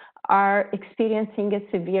are experiencing a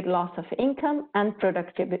severe loss of income and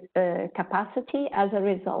productive capacity as a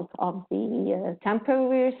result of the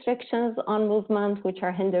temporary restrictions on movement, which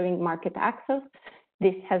are hindering market access.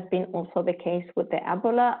 This has been also the case with the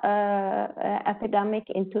Ebola epidemic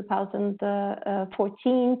in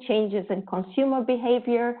 2014, changes in consumer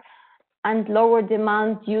behavior, and lower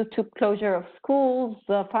demand due to closure of schools,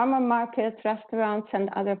 farmer markets, restaurants, and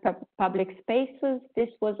other public spaces. This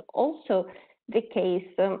was also the case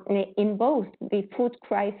in both the food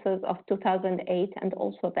crisis of 2008 and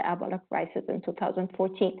also the Ebola crisis in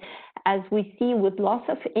 2014. As we see, with loss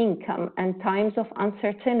of income and times of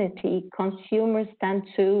uncertainty, consumers tend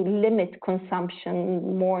to limit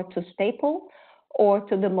consumption more to staple or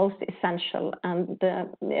to the most essential, and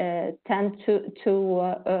tend to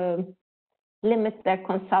limit their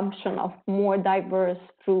consumption of more diverse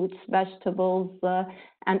fruits, vegetables,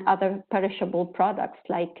 and other perishable products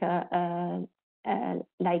like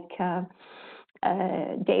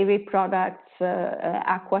dairy products,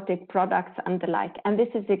 aquatic products, and the like. And this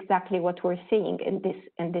is exactly what we're seeing in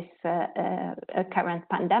this current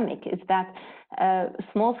pandemic, is that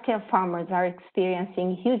small-scale farmers are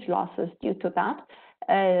experiencing huge losses due to that,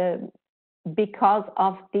 because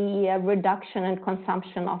of the reduction in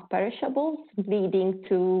consumption of perishables, leading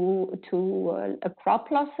to crop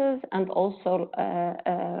losses and also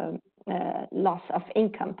loss of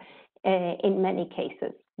income in many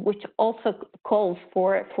cases, which also calls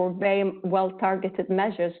for very well-targeted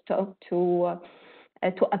measures to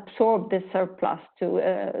absorb the surplus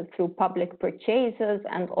through public purchases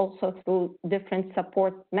and also through different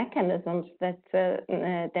support mechanisms that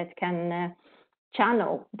can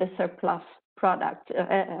channel the surplus product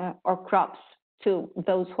or crops to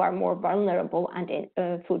those who are more vulnerable and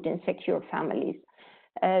food insecure families.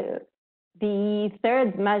 The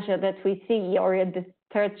third measure that we see, or the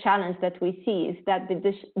third challenge that we see, is that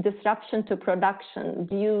the disruption to production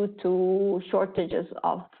due to shortages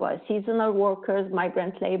of seasonal workers,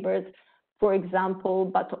 migrant laborers, for example,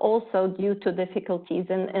 but also due to difficulties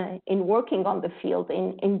in working on the field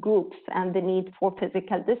in groups and the need for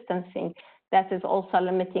physical distancing. That is also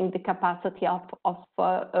limiting the capacity of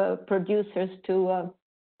producers to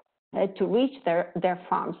reach their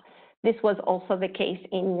farms. This was also the case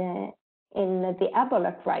in the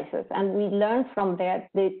Ebola crisis, and we learned from there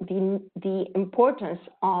the importance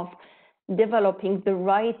of developing the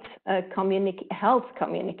right health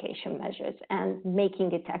communication measures and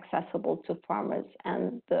making it accessible to farmers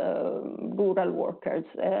and rural workers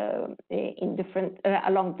in different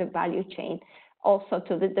along the value chain. Also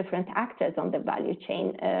to the different actors on the value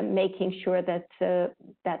chain, making sure that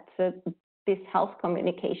this health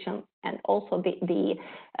communication and also the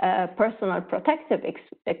personal protective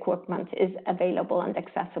equipment is available and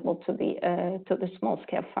accessible to the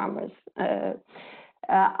small-scale farmers.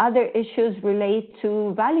 Other issues relate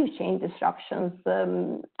to value chain disruptions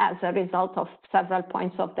as a result of several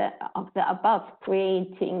points of the above,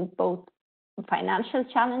 creating both financial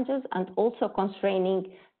challenges and also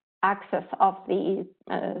constraining access of the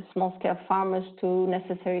small-scale farmers to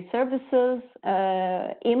necessary services,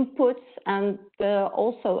 inputs, and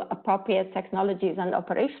also appropriate technologies and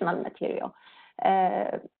operational material.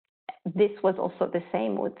 This was also the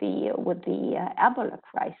same with the Ebola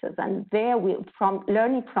crisis, and there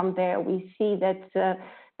learning from there, we see that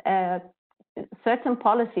certain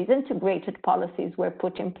policies, integrated policies, were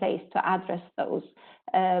put in place to address those.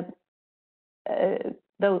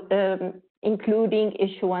 Including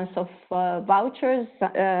issuance of vouchers.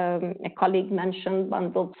 A colleague mentioned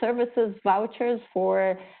bundled services vouchers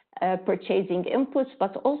for purchasing inputs,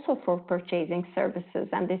 but also for purchasing services.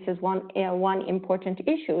 And this is one important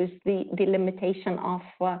issue, is the limitation of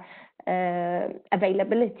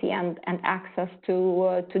availability and access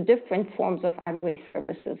to different forms of agri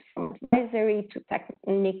services, from advisory to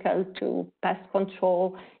technical to pest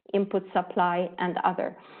control, input supply, and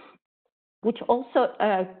other, which also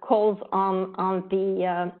calls on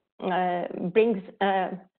brings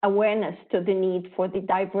awareness to the need for the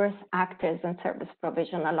diverse actors and service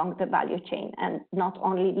provision along the value chain, and not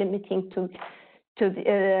only limiting to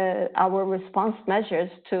our response measures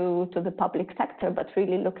to the public sector, but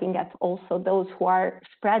really looking at also those who are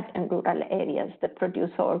spread in rural areas, the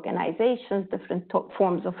producer organizations, different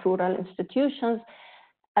forms of rural institutions,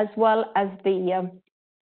 as well as the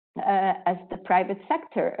private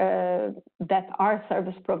sector that are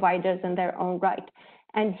service providers in their own right.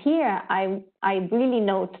 And here I really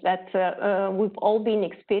note that we've all been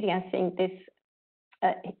experiencing this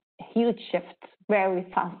huge shift, very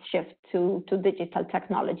fast shift to digital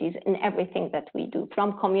technologies in everything that we do,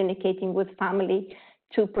 from communicating with family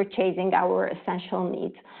to purchasing our essential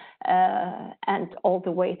needs, and all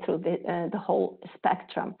the way through the whole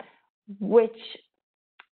spectrum, which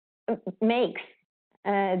makes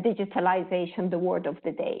digitalization the word of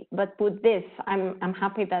the day. But with this, I'm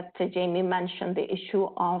happy that Jamie mentioned the issue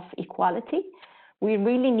of equality. We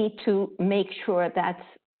really need to make sure that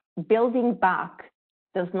building back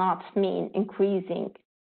does not mean increasing.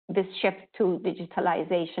 This shift to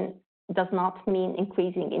digitalization does not mean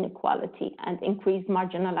increasing inequality and increased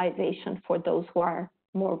marginalization for those who are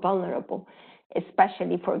more vulnerable,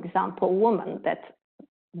 especially, for example, women that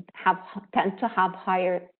tend to have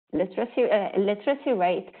higher literacy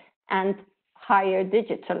rate and higher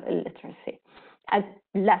digital illiteracy and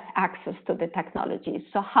less access to the technologies.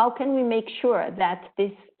 So how can we make sure that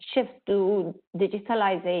this shift to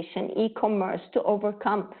digitalization, e-commerce, to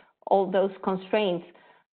overcome all those constraints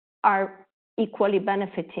are equally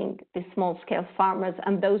benefiting the small-scale farmers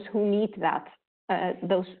and those who need that,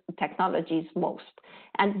 those technologies most.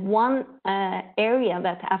 And one area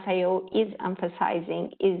that FAO is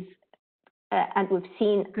emphasizing is, and we've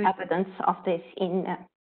seen evidence of this in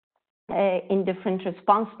different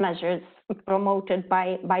response measures promoted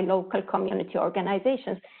by local community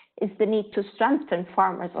organizations, is the need to strengthen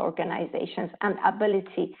farmers' organizations and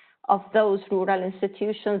ability of those rural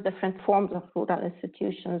institutions, different forms of rural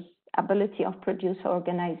institutions, ability of producer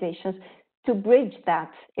organizations to bridge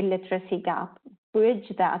that illiteracy gap, bridge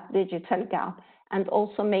that digital gap, and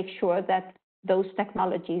also make sure that those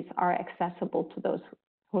technologies are accessible to those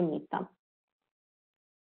who need them.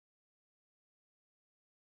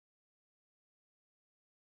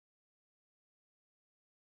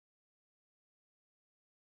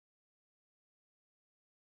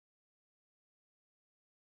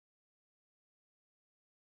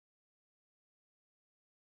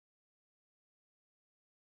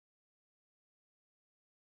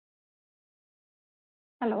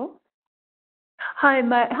 Hello? Hi,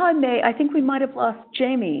 May. I think we might have lost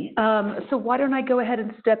Jamie. So why don't I go ahead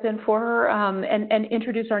and step in for her and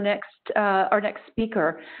introduce our next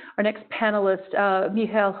speaker, our next panelist,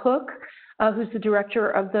 Michael Hook, who's the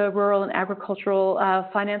director of the Rural and Agricultural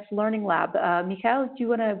Finance Learning Lab. Michael, do you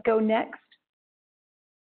want to go next?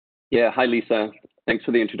 Yeah, hi, Lisa. Thanks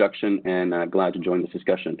for the introduction, and glad to join this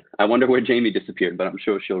discussion. I wonder where Jamie disappeared, but I'm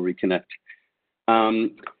sure she'll reconnect.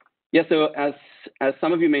 Yeah, so as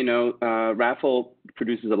some of you may know, RAFL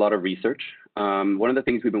produces a lot of research. One of the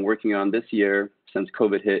things we've been working on this year since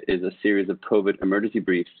COVID hit is a series of COVID emergency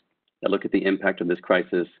briefs that look at the impact of this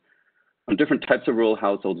crisis on different types of rural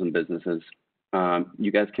households and businesses. You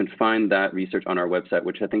guys can find that research on our website,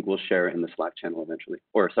 which I think we'll share in the Slack channel eventually,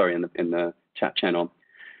 or sorry, in the chat channel.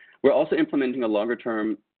 We're also implementing a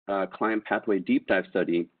longer-term client pathway deep dive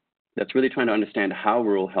study that's really trying to understand how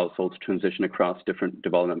rural households transition across different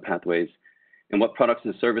development pathways and what products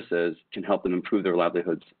and services can help them improve their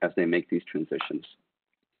livelihoods as they make these transitions.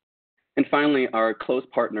 And finally, our close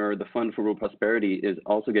partner, the Fund for Rural Prosperity, is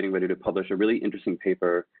also getting ready to publish a really interesting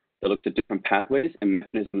paper that looks at different pathways and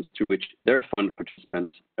mechanisms through which their fund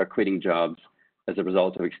participants are creating jobs as a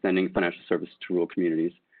result of extending financial services to rural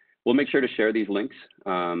communities. We'll make sure to share these links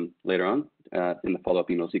later on in the follow-up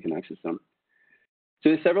email so you can access them. So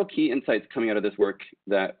there's several key insights coming out of this work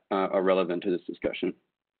that are relevant to this discussion.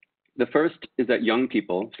 The first is that young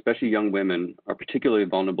people, especially young women, are particularly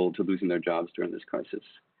vulnerable to losing their jobs during this crisis.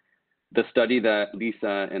 The study that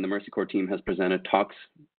Lisa and the Mercy Corps team has presented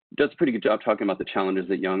does a pretty good job talking about the challenges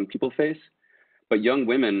that young people face, but young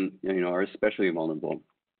women, are especially vulnerable.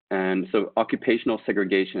 And so occupational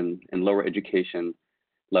segregation and lower education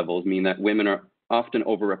levels mean that women are often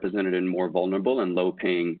overrepresented in more vulnerable and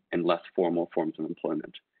low-paying and less formal forms of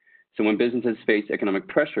employment. So when businesses face economic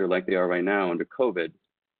pressure like they are right now under COVID,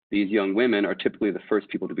 these young women are typically the first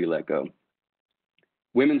people to be let go.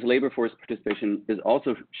 Women's labor force participation is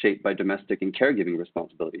also shaped by domestic and caregiving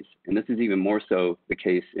responsibilities, and this is even more so the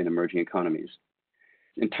case in emerging economies.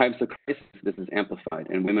 In times of crisis, this is amplified,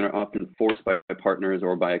 and women are often forced by partners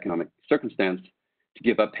or by economic circumstance to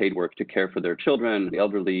give up paid work to care for their children, the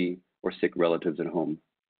elderly, or sick relatives at home.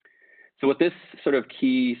 So what this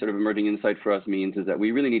key emerging insight for us means is that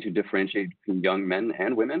we really need to differentiate between young men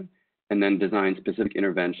and women and then design specific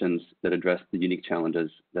interventions that address the unique challenges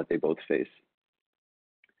that they both face.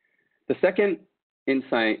 The second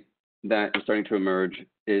insight that is starting to emerge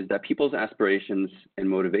is that people's aspirations and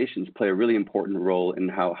motivations play a really important role in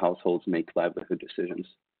how households make livelihood decisions.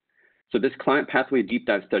 So this client pathway deep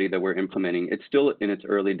dive study that we're implementing, it's still in its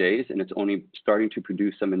early days and it's only starting to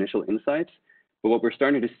produce some initial insights. But what we're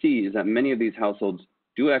starting to see is that many of these households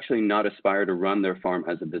do actually not aspire to run their farm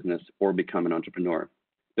as a business or become an entrepreneur.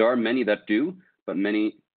 There are many that do, but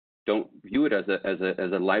many don't view it as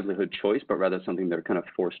a livelihood choice, but rather something they're kind of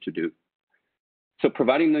forced to do. So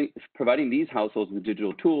providing these households with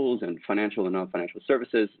digital tools and financial and non-financial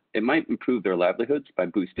services, it might improve their livelihoods by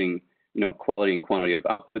boosting quality and quantity of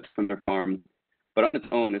outputs from their farm, but on its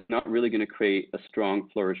own, it's not really going to create a strong,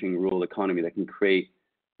 flourishing rural economy that can create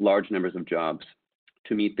large numbers of jobs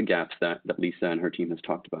to meet the gaps that Lisa and her team has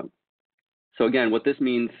talked about. So again, what this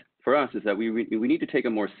means for us is that we need to take a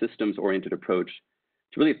more systems-oriented approach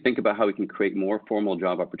to really think about how we can create more formal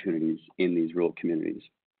job opportunities in these rural communities.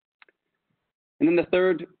 And then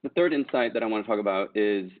the third insight that I want to talk about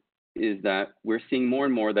is that we're seeing more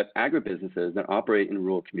and more that agribusinesses that operate in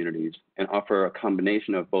rural communities and offer a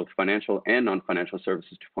combination of both financial and non-financial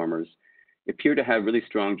services to farmers appear to have really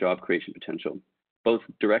strong job creation potential, both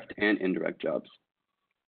direct and indirect jobs.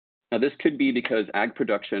 Now, this could be because ag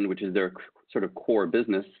production, which is their core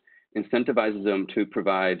business, incentivizes them to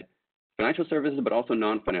provide financial services, but also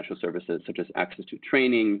non-financial services, such as access to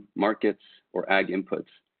training, markets, or ag inputs.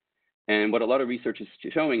 And what a lot of research is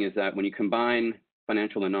showing is that when you combine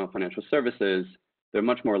financial and non-financial services, they're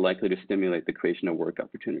much more likely to stimulate the creation of work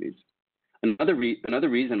opportunities. Another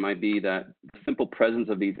reason might be that the simple presence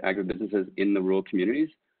of these agribusinesses in the rural communities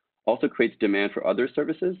also creates demand for other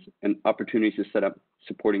services and opportunities to set up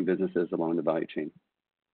supporting businesses along the value chain.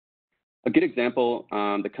 A good example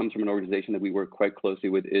that comes from an organization that we work quite closely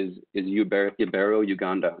with is Ibero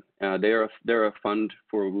Uganda. They're a fund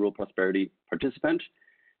for rural prosperity participant,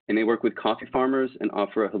 and they work with coffee farmers and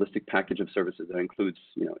offer a holistic package of services that includes,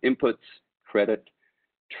 inputs, credit,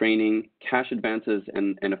 training, cash advances,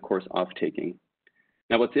 and of course, off-taking.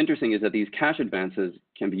 Now, what's interesting is that these cash advances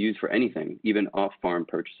can be used for anything, even off-farm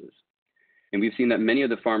purchases. And we've seen that many of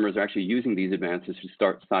the farmers are actually using these advances to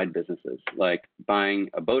start side businesses, like buying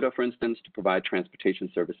a boda, for instance, to provide transportation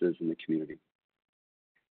services in the community.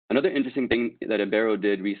 Another interesting thing that Ibero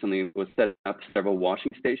did recently was set up several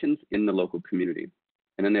washing stations in the local community.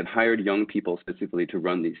 And then they've hired young people specifically to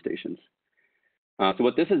run these stations. So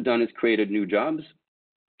what this has done is created new jobs,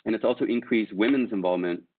 and it's also increased women's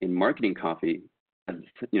involvement in marketing coffee, as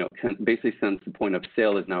basically since the point of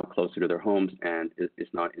sale is now closer to their homes and is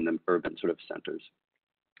not in the urban sort of centers.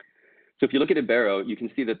 So if you look at Ibero, you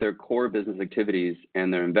can see that their core business activities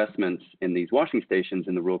and their investments in these washing stations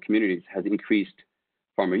in the rural communities has increased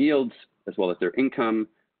farmer yields as well as their income,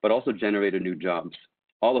 but also generated new jobs,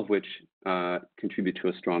 all of which contribute to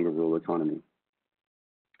a stronger rural economy.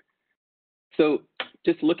 So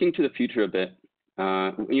just looking to the future a bit,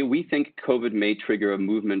 we think COVID may trigger a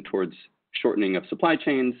movement towards shortening of supply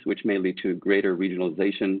chains, which may lead to greater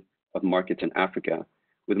regionalization of markets in Africa,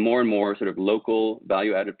 with more and more sort of local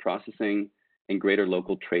value-added processing and greater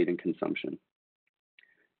local trade and consumption.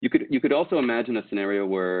 You could also imagine a scenario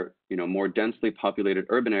where more densely populated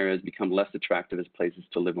urban areas become less attractive as places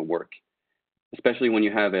to live and work, especially when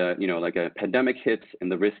you have a pandemic hits and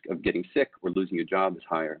the risk of getting sick or losing your job is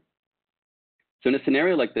higher. So in a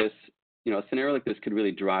scenario like this, could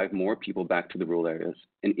really drive more people back to the rural areas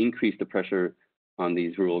and increase the pressure on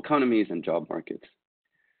these rural economies and job markets.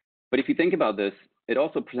 But if you think about this, it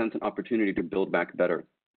also presents an opportunity to build back better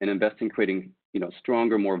and invest in creating,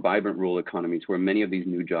 stronger, more vibrant rural economies where many of these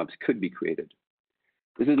new jobs could be created.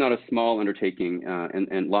 This is not a small undertaking,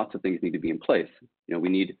 and lots of things need to be in place. We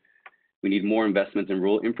need more investments in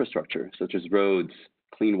rural infrastructure, such as roads,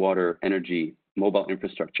 clean water, energy, mobile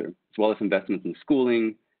infrastructure, as well as investments in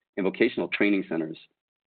schooling and vocational training centers.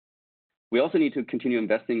 We also need to continue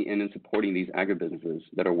investing in and supporting these agribusinesses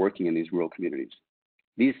that are working in these rural communities.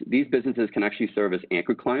 These businesses can actually serve as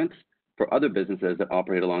anchor clients for other businesses that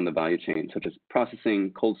operate along the value chain, such as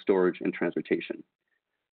processing, cold storage, and transportation.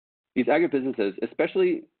 These agribusinesses,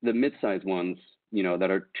 especially the mid-sized ones,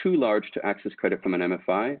 that are too large to access credit from an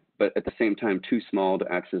MFI, but at the same time too small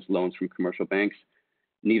to access loans from commercial banks,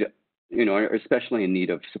 are especially in need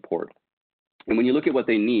of support. And when you look at what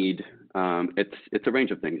they need, it's a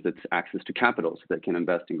range of things. It's access to capital so they can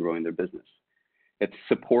invest in growing their business. It's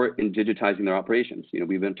support in digitizing their operations.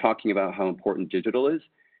 We've been talking about how important digital is,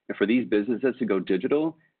 and for these businesses to go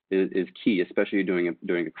digital is key, especially during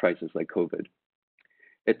a crisis like COVID.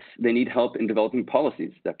 They need help in developing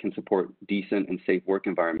policies that can support decent and safe work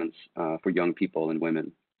environments for young people and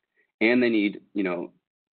women. And they need,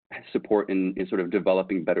 support in sort of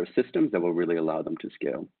developing better systems that will really allow them to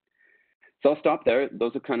scale. So I'll stop there.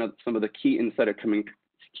 Those are kind of some of the key insights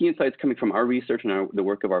coming from our research and the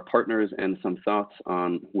work of our partners, and some thoughts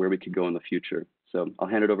on where we could go in the future. So I'll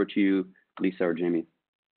hand it over to you, Lisa or Jamie.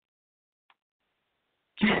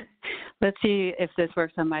 Let's see if this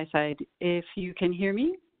works on my side. If you can hear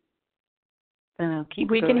me, then I'll keep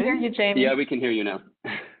going. We can hear you, Jamie. Yeah, we can hear you now.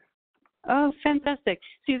 Oh, fantastic.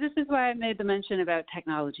 See, this is why I made the mention about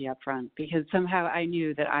technology up front, because somehow I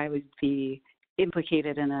knew that I would be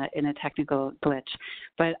implicated in a technical glitch.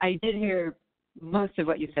 But I did hear most of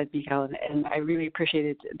what you said, Mikael, and I really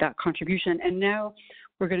appreciated that contribution. And now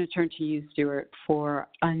we're going to turn to you, Stuart, for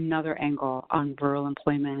another angle on rural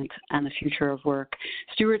employment and the future of work.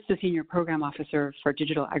 Stuart's the Senior Program Officer for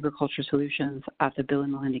Digital Agriculture Solutions at the Bill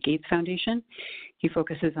and Melinda Gates Foundation. He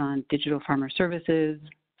focuses on digital farmer services,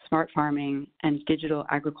 smart farming, and digital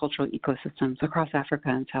agricultural ecosystems across Africa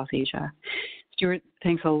and South Asia. Stuart,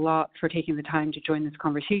 thanks a lot for taking the time to join this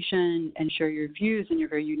conversation and share your views and your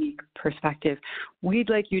very unique perspective. We'd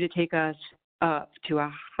like you to take us to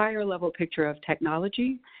a higher level picture of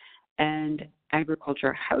technology and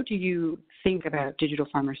agriculture. How do you think about digital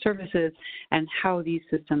farmer services and how these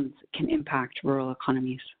systems can impact rural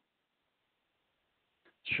economies?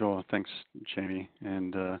 Sure. Thanks, Jamie,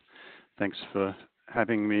 and thanks for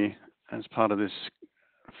having me as part of this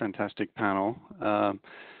fantastic panel.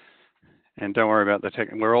 And don't worry about the tech.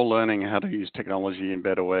 We're all learning how to use technology in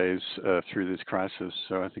better ways through this crisis.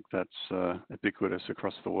 So I think that's ubiquitous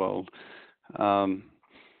across the world.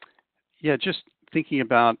 Yeah, just thinking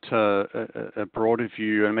about a broader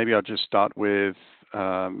view, and maybe I'll just start with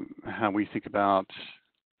how we think about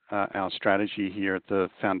our strategy here at the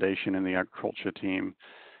Foundation and the Agriculture team,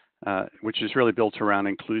 which is really built around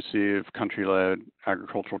inclusive, country-led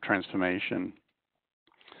agricultural transformation.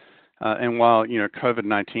 And while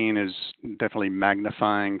COVID-19 is definitely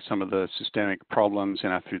magnifying some of the systemic problems in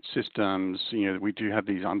our food systems, we do have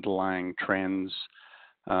these underlying trends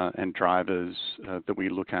and drivers that we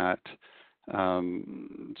look at.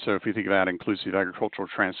 So if we think about inclusive agricultural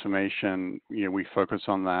transformation, we focus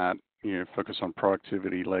on that. Focus on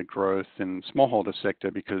productivity-led growth in smallholder sector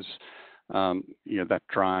because that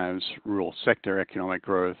drives rural sector economic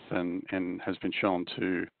growth and has been shown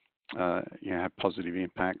to have positive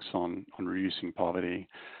impacts on reducing poverty.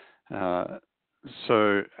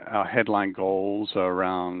 So our headline goals are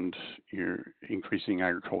around increasing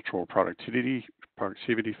agricultural productivity for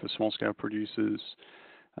small-scale producers,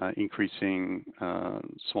 increasing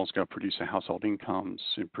small-scale producer household incomes,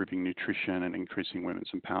 improving nutrition, and increasing women's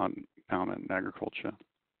empowerment in agriculture.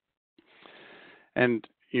 And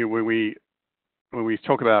when we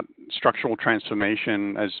talk about structural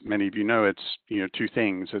transformation, as many of you know, it's two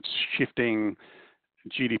things. It's shifting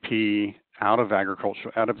GDP out of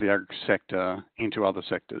agriculture, out of the agri sector into other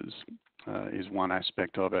sectors is one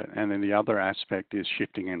aspect of it, and then the other aspect is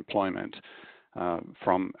shifting employment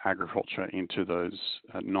from agriculture into those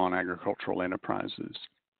non-agricultural enterprises.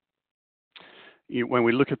 When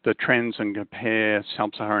we look at the trends and compare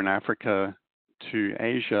Sub-Saharan Africa to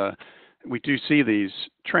Asia, we do see these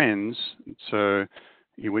trends. So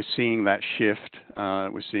we're seeing that shift.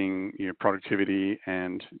 We're seeing productivity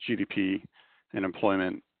and GDP and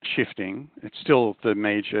employment shifting. It's still the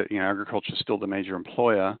major, agriculture is still the major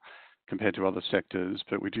employer compared to other sectors,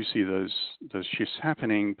 but we do see those shifts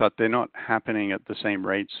happening, but they're not happening at the same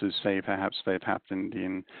rates as, say, perhaps they've happened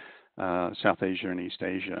in South Asia and East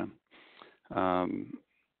Asia.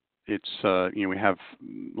 We have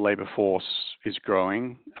labor force is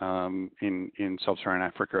growing in Sub-Saharan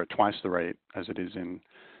Africa at twice the rate as it is in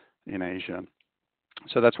Asia.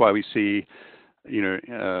 So that's why we see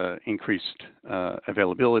increased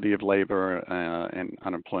availability of labor and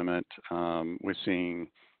unemployment. We're seeing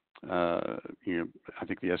I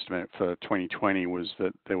think the estimate for 2020 was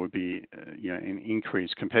that there would be an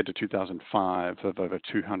increase compared to 2005 of over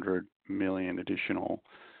 200 million additional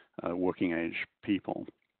working age people.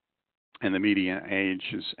 And the median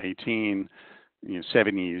age is 18,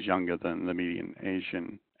 7 years younger than the median age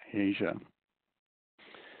in Asia.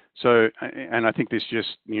 So, and I think this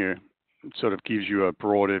just, sort of gives you a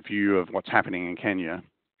broader view of what's happening in Kenya,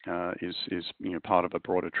 is part of a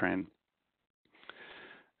broader trend.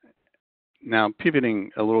 Now, pivoting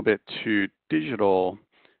a little bit to digital,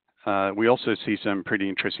 we also see some pretty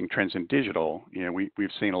interesting trends in digital.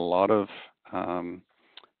 We've seen a lot of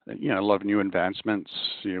a lot of new advancements.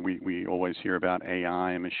 We always hear about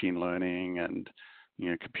AI and machine learning and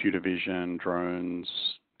computer vision, drones,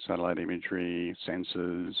 satellite imagery,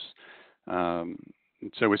 sensors.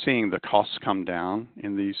 So we're seeing the costs come down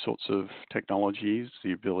in these sorts of technologies,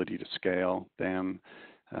 the ability to scale them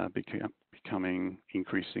becoming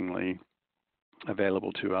increasingly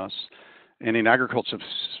available to us. And in agriculture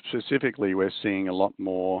specifically, we're seeing a lot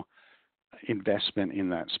more investment in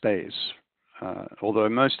that space. Although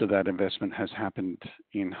most of that investment has happened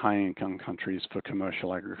in high-income countries for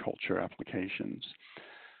commercial agriculture applications.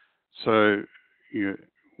 So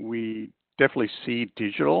we definitely see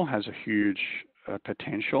digital has a huge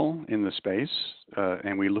potential in the space,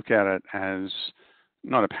 and we look at it as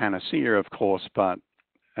not a panacea, of course, but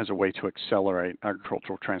as a way to accelerate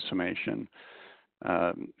agricultural transformation.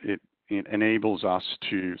 It enables us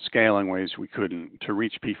to scale in ways we couldn't, to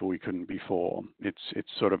reach people we couldn't before.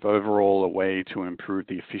 It's sort of overall a way to improve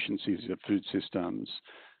the efficiencies of food systems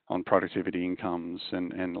on productivity incomes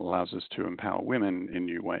and allows us to empower women in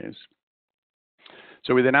new ways.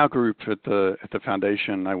 So within our group at the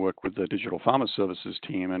Foundation, I work with the Digital Farmer Services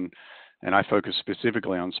team, and I focus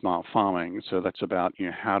specifically on smart farming. So that's about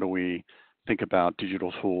how do we think about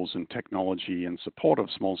digital tools and technology in support of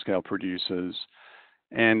small-scale producers.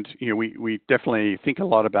 And we definitely think a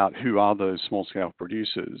lot about who are those small-scale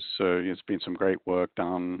producers. So there's been some great work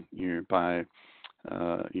done by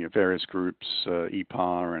various groups,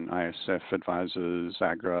 EPAR and ISF advisors,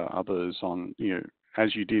 AGRA, others on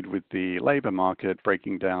as you did with the labor market,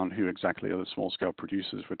 breaking down who exactly are the small-scale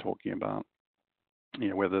producers we're talking about.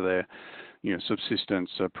 Whether they're, subsistence,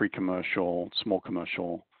 pre-commercial, small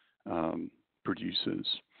commercial producers.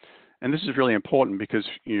 And this is really important because,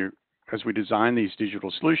 as we design these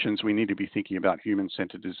digital solutions, we need to be thinking about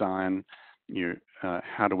human-centered design.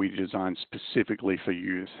 How do we design specifically for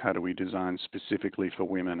youth? How do we design specifically for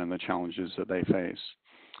women and the challenges that they face?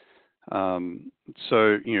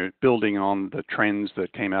 So, building on the trends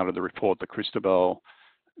that came out of the report that Christabel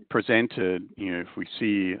presented, if we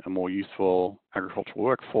see a more youthful agricultural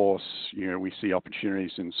workforce, we see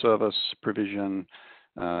opportunities in service provision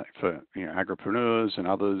for agripreneurs and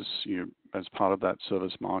others, as part of that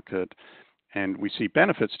service market. And we see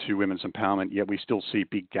benefits to women's empowerment, yet we still see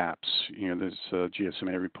big gaps. There's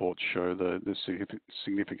GSMA reports show the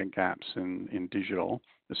significant gaps in digital,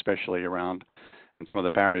 especially around some of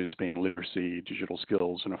the barriers being literacy, digital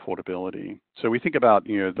skills, and affordability. So we think about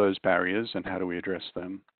those barriers and how do we address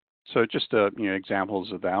them. So just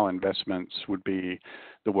examples of our investments would be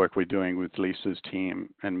the work we're doing with Lisa's team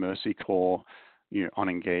and Mercy Corps on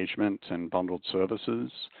engagement and bundled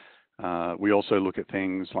services. We also look at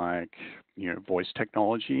things like voice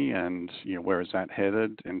technology and where is that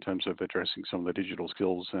headed in terms of addressing some of the digital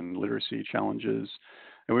skills and literacy challenges.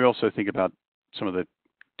 And we also think about some of the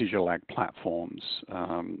digital ag platforms,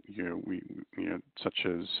 such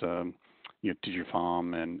as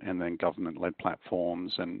DigiFarm and then government-led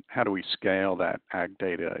platforms, and how do we scale that ag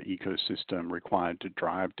data ecosystem required to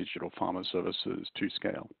drive digital farmer services to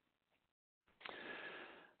scale.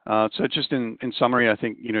 So just in summary, I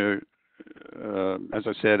think, as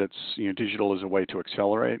I said, it's, digital is a way to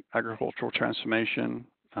accelerate agricultural transformation,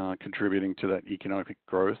 contributing to that economic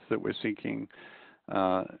growth that we're seeking,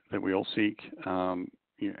 that we all seek.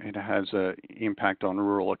 It has an impact on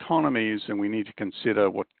rural economies, and we need to consider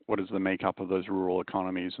what is the makeup of those rural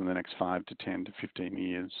economies in the next 5 to 10 to 15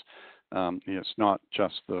 years. It's not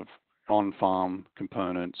just the on-farm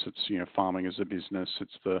components. It's farming as a business.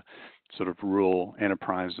 It's the sort of rural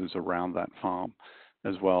enterprises around that farm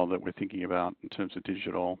as well that we're thinking about in terms of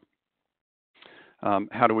digital.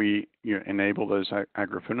 How do we enable those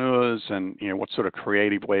agripreneurs, and what sort of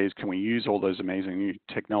creative ways can we use all those amazing new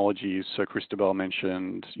technologies? So Christabel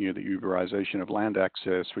mentioned the Uberization of land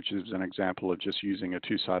access, which is an example of just using a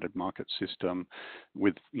two-sided market system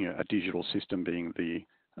with a digital system being the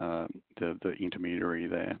intermediary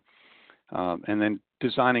there. And then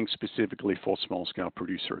designing specifically for small-scale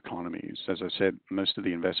producer economies. As I said, most of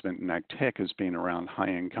the investment in ag tech has been around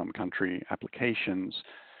high-income country applications.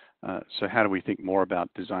 So how do we think more about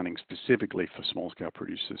designing specifically for small-scale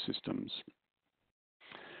producer systems?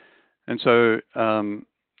 And so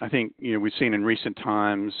I think we've seen in recent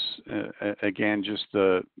times, again, just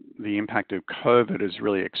the impact of COVID has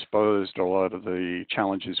really exposed a lot of the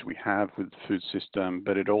challenges we have with the food system,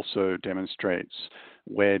 but it also demonstrates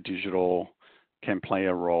where digital can play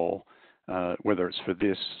a role, whether it's for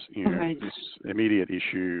this, this immediate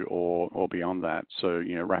issue or beyond that. So,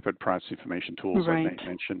 rapid price information tools like Nate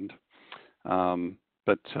mentioned.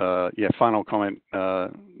 But final comment,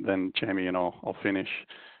 then Jamie and I'll finish,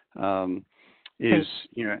 is,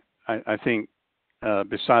 I think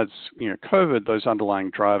besides, COVID, those underlying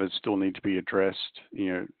drivers still need to be addressed,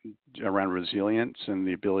 around resilience and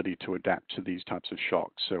the ability to adapt to these types of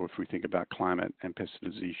shocks. So if we think about climate and pest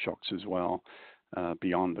disease shocks as well,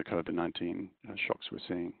 beyond the COVID-19 shocks we're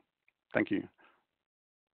seeing. Thank you.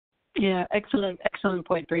 Yeah, excellent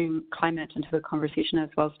point, bringing climate into the conversation as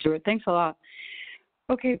well, Stuart. Thanks a lot.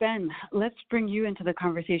 Okay, Ben, let's bring you into the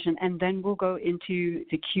conversation, and then we'll go into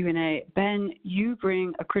the Q&A. Ben, you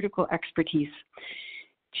bring a critical expertise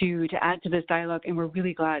to add to this dialogue, and we're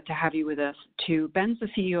really glad to have you with us too. Ben's the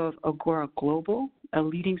CEO of Agora Global, a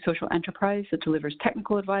leading social enterprise that delivers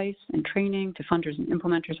technical advice and training to funders and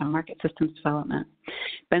implementers on market systems development.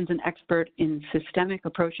 Ben's an expert in systemic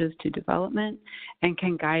approaches to development and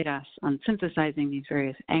can guide us on synthesizing these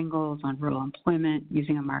various angles on rural employment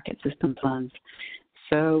using a market systems lens.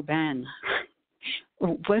 So, Ben,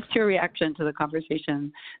 what's your reaction to the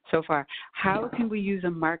conversation so far? How can we use a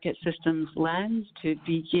market systems lens to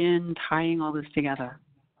begin tying all this together?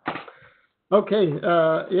 Okay,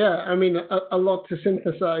 I mean, a lot to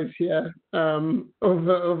synthesize here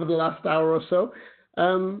over the last hour or so.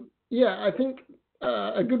 I think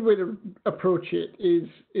a good way to approach it is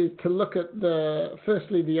to look at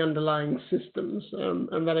firstly the underlying systems,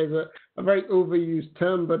 and that is a very overused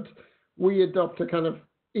term, but we adopt a kind of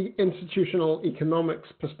institutional economics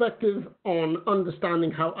perspective on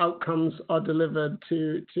understanding how outcomes are delivered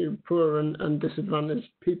to poor and disadvantaged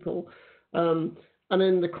people. And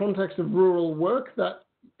in the context of rural work, that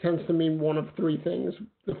tends to mean one of three things.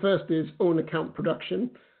 The first is own account production.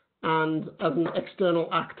 And as an external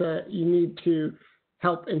actor, you need to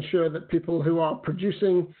help ensure that people who are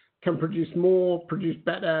producing can produce more, produce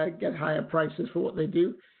better, get higher prices for what they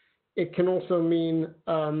do. It can also mean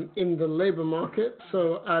in the labor market.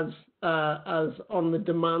 So as on the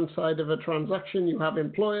demand side of a transaction, you have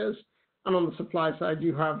employers, and on the supply side,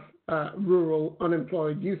 you have rural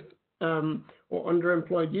unemployed youth or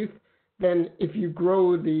underemployed youth. Then if you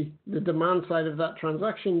grow the demand side of that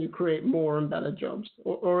transaction, you create more and better jobs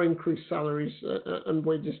or increase salaries and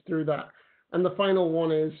wages through that. And the final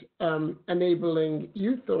one is enabling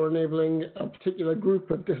youth or enabling a particular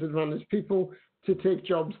group of disadvantaged people to take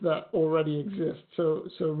jobs that already exist. So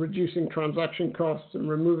reducing transaction costs and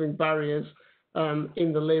removing barriers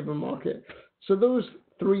in the labor market. So those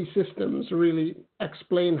three systems really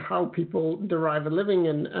explain how people derive a living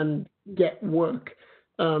and get work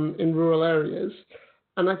in rural areas.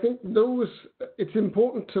 And I think it's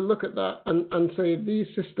important to look at that and say these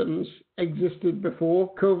systems existed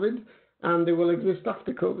before COVID and they will exist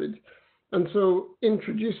after COVID. And so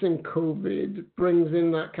introducing COVID brings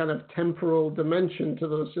in that kind of temporal dimension to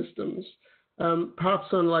those systems. Perhaps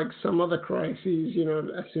unlike some other crises,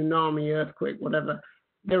 a tsunami, earthquake, whatever,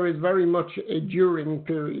 there is very much a during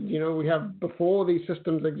period. We have before these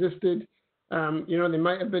systems existed, they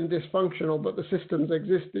might have been dysfunctional, but the systems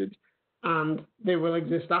existed, and they will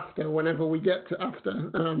exist after, whenever we get to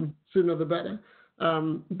after, sooner the better.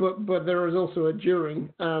 But there is also a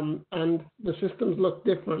during, and the systems look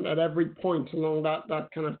different at every point along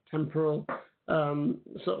that kind of temporal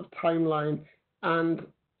sort of timeline. And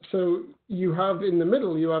so you have in the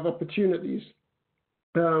middle, you have opportunities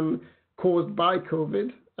caused by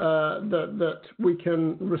COVID that we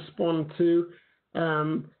can respond to.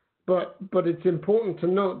 But it's important to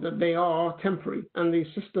note that they are temporary and these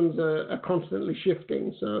systems are constantly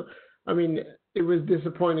shifting. So, I mean, it was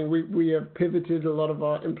disappointing. We have pivoted a lot of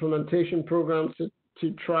our implementation programs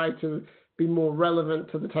to try to be more relevant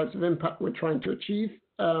to the types of impact we're trying to achieve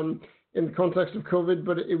in the context of COVID,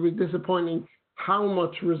 but it was disappointing how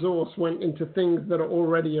much resource went into things that are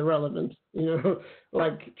already irrelevant,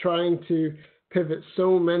 like trying to pivot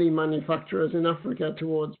so many manufacturers in Africa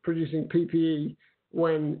towards producing PPE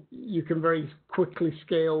when you can very quickly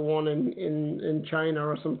scale one in China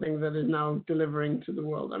or something that is now delivering to the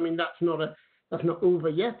world. I mean, that's not over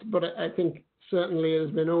yet, but I think certainly it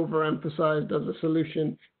has been overemphasized as a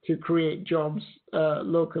solution to create jobs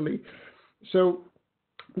locally. So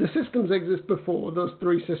the systems exist before, those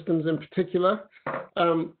three systems in particular.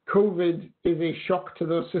 COVID is a shock to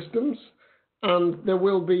those systems, and there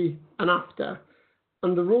will be an after.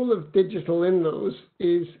 And the role of digital in those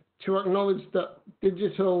is to acknowledge that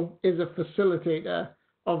digital is a facilitator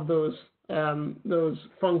of those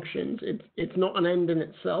functions. It's not an end in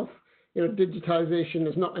itself. Digitization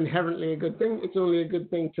is not inherently a good thing. It's only a good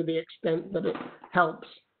thing to the extent that it helps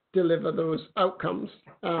deliver those outcomes.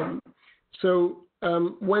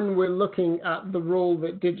 When we're looking at the role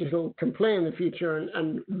that digital can play in the future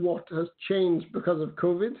and what has changed because of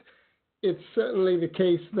COVID, it's certainly the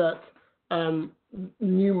case that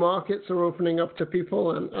new markets are opening up to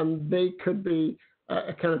people, and they could be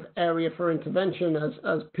a kind of area for intervention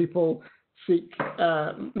as people seek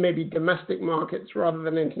maybe domestic markets rather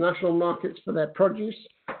than international markets for their produce.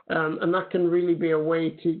 And that can really be a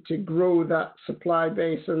way to grow that supply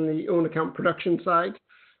base and the own account production side.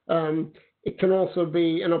 It can also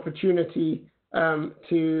be an opportunity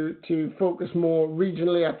to focus more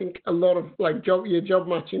regionally. I think a lot of your job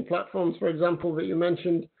matching platforms, for example, that you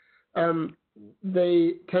mentioned,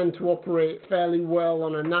 they tend to operate fairly well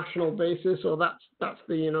on a national basis, or that's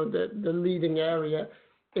the leading area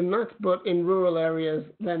in that. But in rural areas,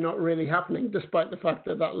 they're not really happening, despite the fact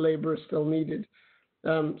that labor is still needed.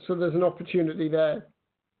 So there's an opportunity there.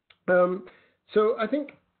 So I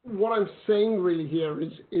think what I'm saying really here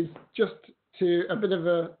is just to a bit of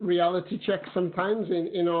a reality check sometimes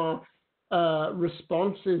in our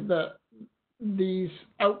response is that these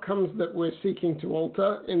outcomes that we're seeking to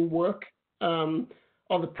alter in work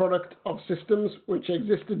are the product of systems which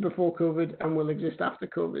existed before COVID and will exist after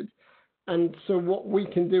COVID. And so what we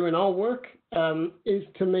can do in our work is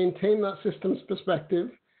to maintain that systems perspective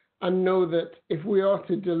and know that if we are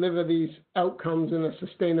to deliver these outcomes in a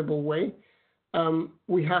sustainable way,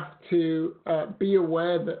 we have to be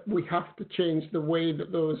aware that we have to change the way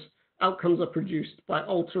that those outcomes are produced by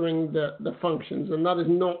altering the functions. And that is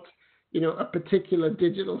not a particular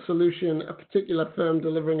digital solution, a particular firm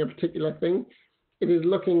delivering a particular thing. It is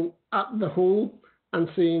looking at the whole and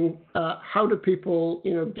seeing how do people,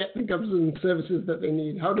 get the government services that they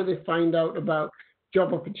need? How do they find out about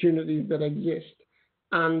job opportunities that exist?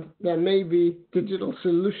 and there may be digital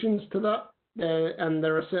solutions to that, and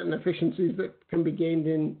there are certain efficiencies that can be gained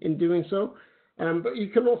in doing so. But you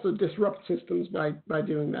can also disrupt systems by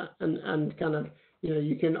doing that, and kind of,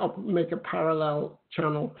 you can make a parallel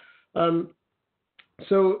channel.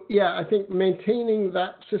 So yeah, I think maintaining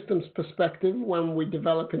that systems perspective when we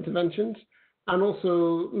develop interventions, and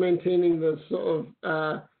also maintaining the sort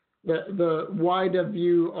of the wider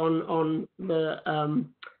view on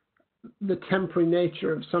the temporary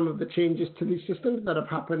nature of some of the changes to these systems that have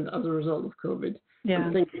happened as a result of COVID. Yeah.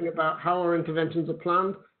 And thinking about how our interventions are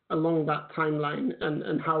planned along that timeline,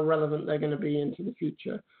 and how relevant they're going to be into the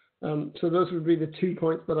future. So those would be the 2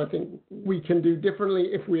 points that I think we can do differently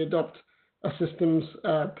if we adopt a systems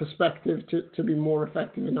perspective to be more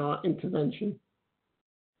effective in our intervention.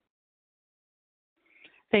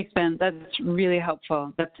 Thanks, Ben. That's really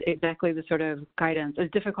helpful. That's exactly the sort of guidance. As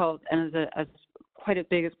difficult and as quite a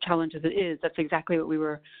big challenge as it is, that's exactly what we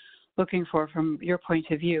were looking for from your point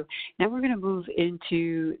of view. Now we're going to move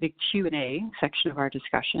into the Q&A section of our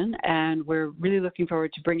discussion, and we're really looking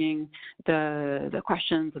forward to bringing the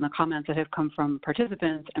questions and the comments that have come from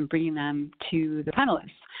participants and bringing them to the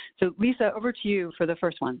panelists. So Lisa, over to you for the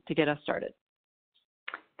first one to get us started.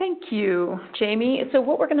 Thank you, Jamie. So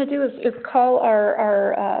what we're going to do is call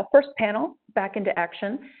our first panel back into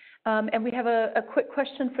action. And we have a quick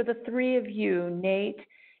question for the three of you, Nate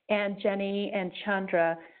and Jenny and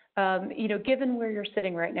Chandra. Given where you're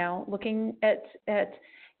sitting right now, looking at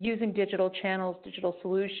using digital channels, digital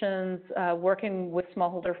solutions, working with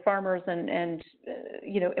smallholder farmers and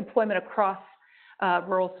employment across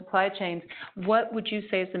rural supply chains, what would you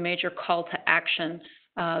say is the major call to action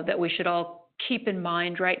that we should all keep in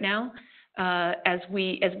mind right now as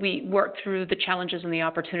we work through the challenges and the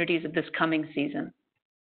opportunities of this coming season?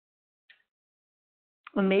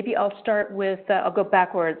 Well, maybe I'll start with, I'll go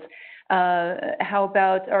backwards. How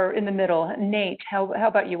about, or in the middle, Nate, how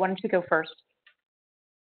about you? Why don't you go first?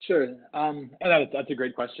 Sure. That's a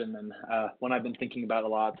great question, and one I've been thinking about a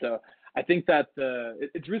lot. So I think that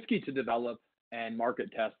it's risky to develop and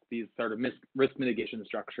market test these sort of risk mitigation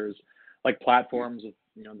structures, like platforms with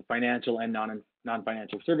the financial and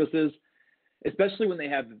non-financial services, especially when they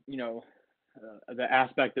have the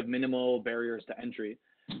aspect of minimal barriers to entry,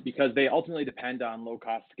 because they ultimately depend on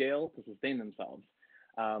low-cost scale to sustain themselves.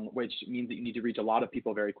 Which means that you need to reach a lot of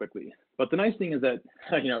people very quickly. But the nice thing is that,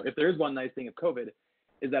 if there is one nice thing of COVID,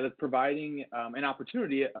 is that it's providing an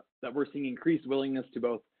opportunity that we're seeing increased willingness to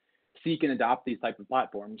both seek and adopt these types of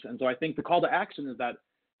platforms. And so I think the call to action is that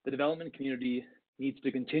the development community needs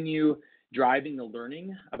to continue driving the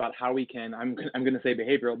learning about how we can, I'm going to say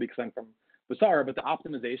behavioral because I'm from Basara, but the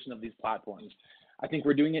optimization of these platforms. I think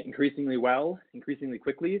we're doing it increasingly well, increasingly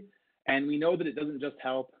quickly, and we know that it doesn't just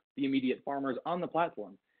help the immediate farmers on the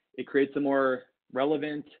platform. It creates a more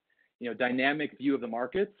relevant, dynamic view of the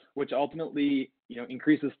markets, which ultimately,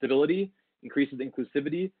 increases stability, increases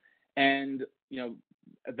inclusivity, and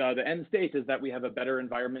the end state is that we have a better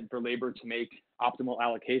environment for labor to make optimal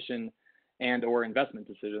allocation and or investment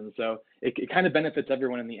decisions. So it kind of benefits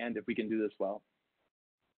everyone in the end if we can do this well.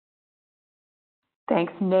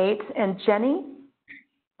 Thanks, Nate. And Jenny,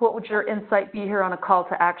 what would your insight be here on a call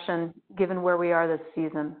to action, given where we are this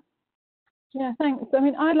season? Yeah, thanks. I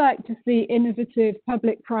mean, I'd like to see innovative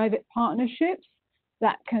public-private partnerships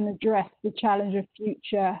that can address the challenge of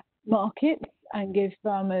future markets and give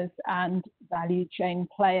farmers and value chain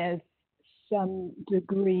players some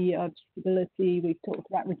degree of stability. We've talked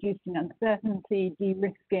about reducing uncertainty,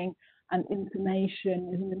 de-risking, and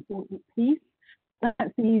information is an important piece.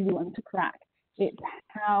 That's the easy one to crack. It's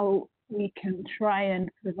how we can try and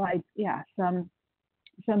provide,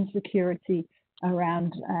 some security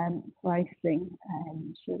around pricing.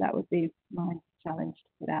 So that would be my challenge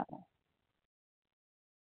to put out there.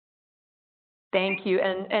 Thank you.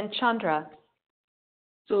 And Chandra?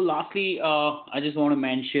 So lastly, I just want to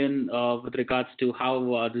mention with regards to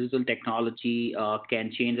how digital technology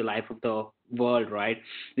can change the life of the world, right?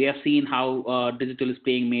 We have seen how digital is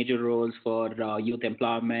playing major roles for youth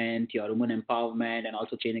employment, your women empowerment, and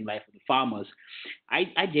also changing life of the farmers. I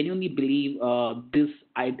genuinely believe this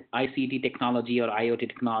ICT technology or IoT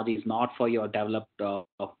technology is not for your developed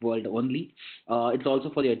world only. It's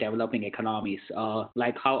also for your developing economies,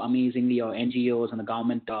 like how amazingly your NGOs and the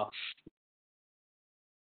government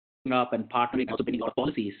up and partnering, also bringing a lot of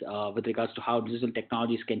policies with regards to how digital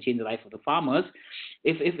technologies can change the life of the farmers.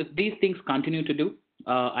 If these things continue to do,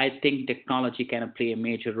 I think technology can play a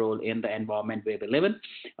major role in the environment where we live in,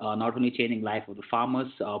 not only changing life of the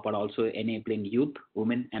farmers, but also enabling youth,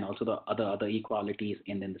 women, and also the other equalities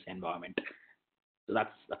in this environment. So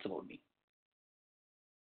that's about me.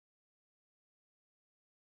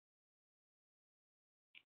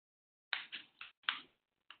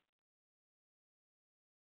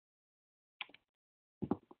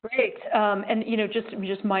 Great. And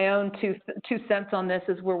just my own two cents on this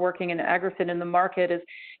as we're working in AgriFin in the market is,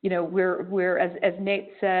 we're as Nate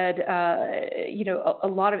said, a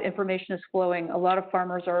lot of information is flowing. A lot of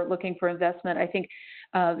farmers are looking for investment. I think,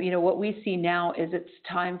 what we see now is it's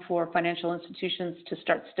time for financial institutions to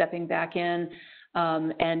start stepping back in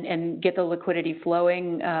and get the liquidity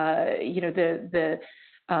flowing. The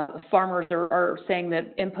farmers are saying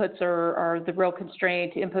that inputs are the real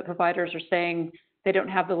constraint. Input providers are saying they don't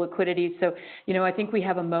have the liquidity. So, I think we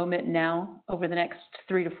have a moment now over the next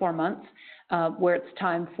 3 to 4 months where it's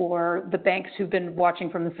time for the banks who've been watching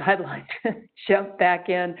from the sidelines to jump back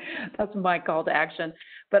in. That's my call to action.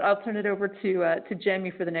 But I'll turn it over to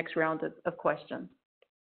Jamie for the next round of questions.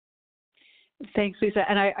 Thanks, Lisa.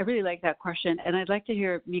 And I really like that question. And I'd like to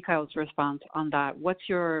hear Mikhail's response on that. What's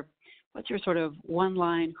your sort of one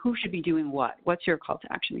line, who should be doing what? What's your call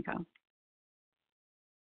to action, Mikhail?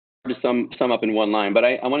 To sum up in one line, but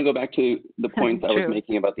I want to go back to the point I was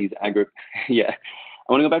making about these I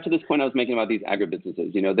want to go back to this point I was making about these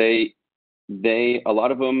agribusinesses. They a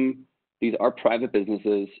lot of them, these are private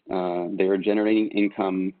businesses. They are generating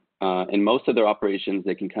income, and most of their operations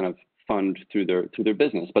they can kind of fund through their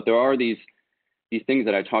business. But there are these things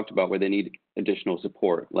that I talked about where they need additional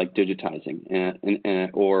support, like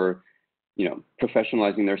digitizing or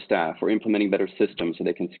professionalizing their staff or implementing better systems so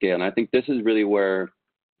they can scale. And I think this is really where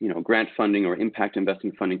grant funding or impact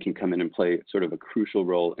investing funding can come in and play sort of a crucial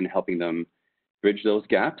role in helping them bridge those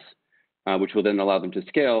gaps, which will then allow them to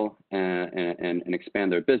scale and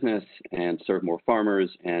expand their business and serve more farmers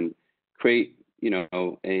and create,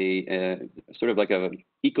 a sort of like a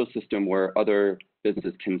ecosystem where other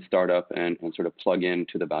businesses can start up and sort of plug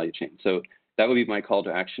into the value chain. So that would be my call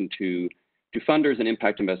to action to funders and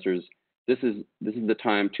impact investors. This is the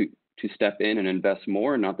time to step in and invest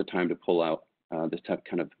more, not the time to pull out this type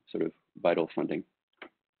kind of sort of vital funding.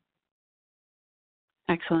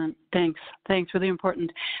 Excellent. Thanks. Really important.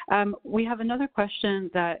 We have another question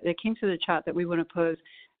that came through the chat that we want to pose.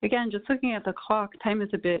 Again, just looking at the clock, time is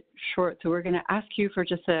a bit short, so we're going to ask you for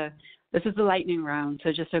this is the lightning round,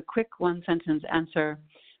 so just a quick one-sentence answer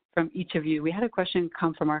from each of you. We had a question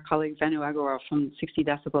come from our colleague Venu Agarwal from 60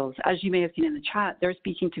 Decibels. As you may have seen in the chat, they're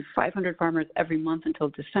speaking to 500 farmers every month until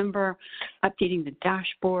December, updating the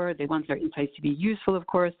dashboard. They want their insights to be useful, of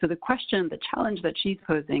course. So the challenge that she's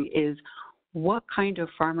posing is, what kind of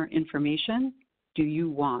farmer information do you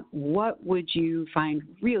want? What would you find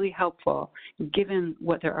really helpful, given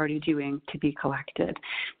what they're already doing, to be collected?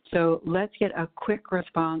 So let's get a quick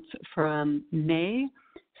response from May,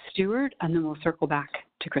 Stuart, and then we'll circle back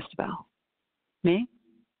to Christabel. May?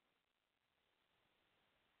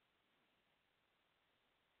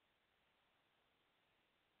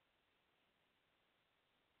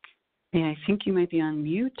 May, I think you might be on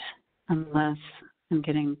mute, unless I'm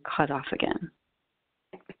getting cut off again.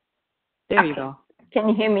 There you go. Can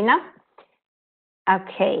you hear me now?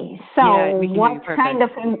 Okay, so what kind of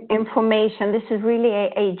information? This is really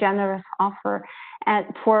a generous offer. And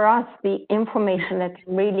for us, the information that's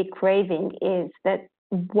really craving is that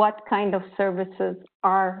what kind of services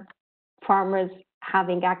are farmers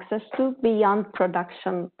having access to beyond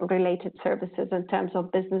production-related services in terms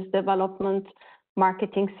of business development,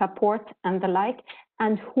 marketing support, and the like,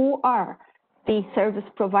 and who are the service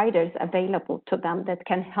providers available to them that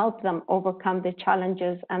can help them overcome the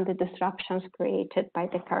challenges and the disruptions created by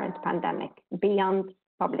the current pandemic. Beyond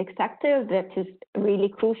public sector, that is really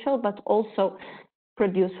crucial, but also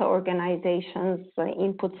producer organizations,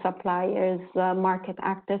 input suppliers, market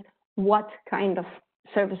actors, what kind of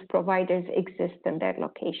service providers exist in their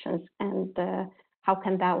locations, and how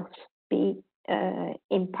can those be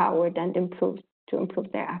empowered and improved to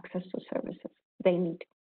improve their access to services they need.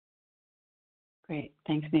 Great,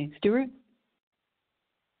 thanks, May. Stuart?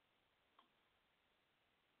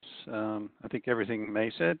 I think everything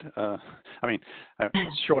May said.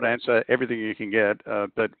 Short answer, everything you can get.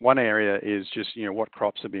 But one area is just, what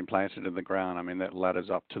crops have been planted in the ground. I mean, that ladders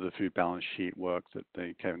up to the food balance sheet work that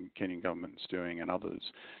the Kenyan government's doing and others.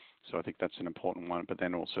 So I think that's an important one. But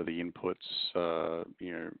then also the inputs,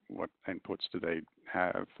 what inputs do they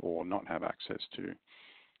have or not have access to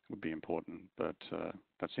would be important. But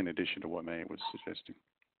that's in addition to what May was suggesting.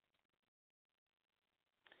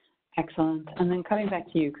 Excellent. And then coming back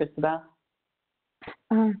to you, Christabel.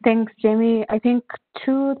 Thanks, Jamie. I think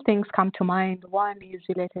two things come to mind. One is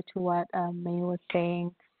related to what May was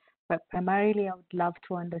saying, but primarily I would love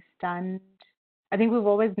to understand. I think we've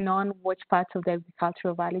always known which parts of the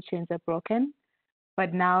agricultural value chains are broken,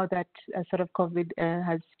 but now that sort of COVID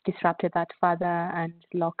has disrupted that further, and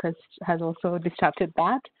locust has also disrupted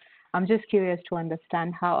that, I'm just curious to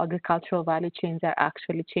understand how agricultural value chains are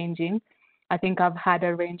actually changing. I think I've had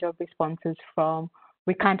a range of responses from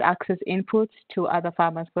we can't access inputs to other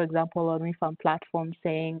farmers, for example, on WeFarm platforms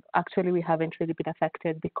saying, actually, we haven't really been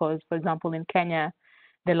affected because, for example, in Kenya,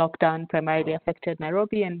 the lockdown primarily affected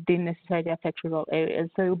Nairobi and didn't necessarily affect rural areas.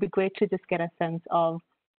 So it would be great to just get a sense of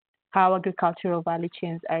how agricultural value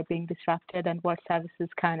chains are being disrupted and what services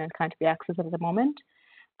can and can't be accessed at the moment.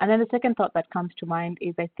 And then the second thought that comes to mind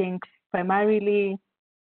is I think primarily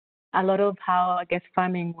a lot of how, I guess,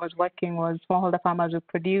 farming was working was smallholder farmers would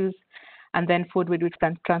produce and then food would be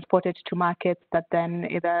transported to markets that then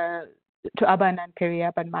either to urban and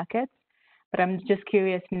peri-urban markets. But I'm just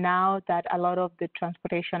curious now that a lot of the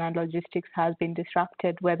transportation and logistics has been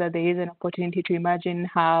disrupted, whether there is an opportunity to imagine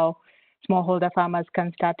how smallholder farmers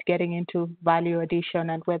can start getting into value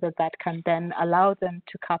addition and whether that can then allow them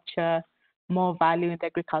to capture more value in the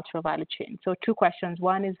agricultural value chain. So two questions.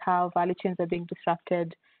 One is how value chains are being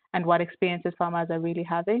disrupted and what experiences farmers are really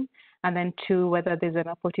having. And then two, whether there's an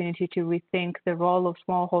opportunity to rethink the role of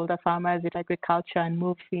smallholder farmers in agriculture and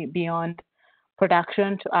move beyond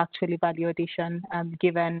production to actually value addition,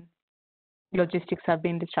 given logistics have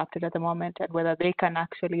been disrupted at the moment, and whether they can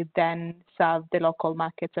actually then serve the local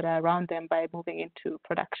markets that are around them by moving into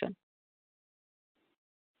production.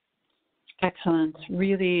 Excellent.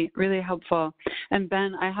 Really, really helpful. And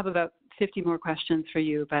Ben, I have about 50 more questions for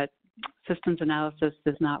you, but systems analysis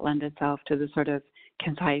does not lend itself to the sort of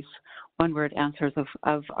concise one-word answers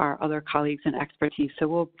of our other colleagues and expertise.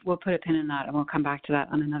 So we'll put a pin in that and we'll come back to that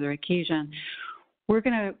on another occasion. We're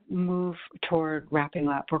going to move toward wrapping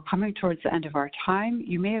up. We're coming towards the end of our time.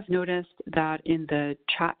 You may have noticed that in the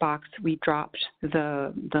chat box, we dropped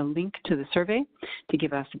the link to the survey to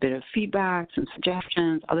give us a bit of feedback, some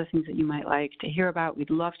suggestions, other things that you might like to hear about. We'd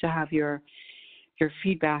love to have your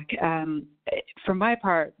feedback. For my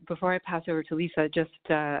part, before I pass over to Lisa,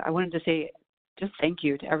 I wanted to say just thank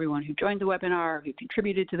you to everyone who joined the webinar, who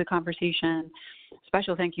contributed to the conversation.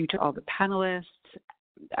 Special thank you to all the panelists,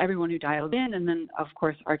 everyone who dialed in, and then, of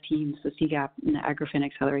course, our teams, the CGAP and the AgriFin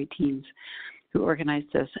Accelerate teams who organized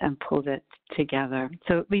this and pulled it together.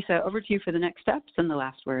 So, Lisa, over to you for the next steps and the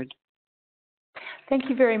last word. Thank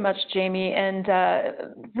you very much, Jamie, and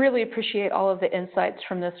really appreciate all of the insights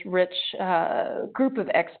from this rich group of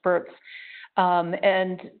experts.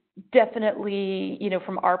 And definitely,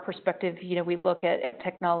 from our perspective, we look at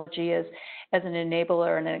technology as an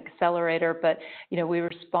enabler and an accelerator, but we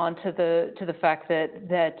respond to the fact that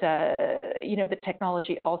the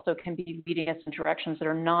technology also can be leading us in directions that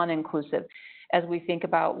are non-inclusive. As we think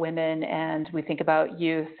about women and we think about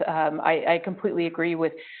youth, I completely agree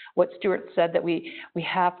with what Stuart said, that we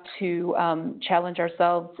have to challenge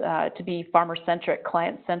ourselves to be farmer-centric,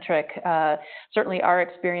 client-centric. Certainly our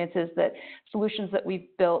experience is that solutions that we've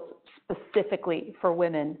built specifically for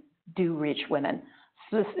women do reach women.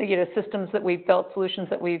 Systems that we've built, solutions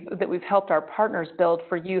that we've helped our partners build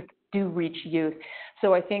for youth do reach youth.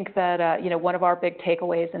 So I think that one of our big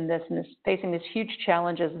takeaways in this, and facing these huge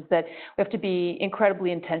challenges, is that we have to be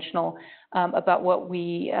incredibly intentional about what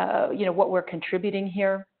we're contributing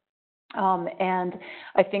here. And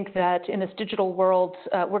I think that in this digital world,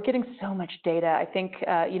 we're getting so much data. I think,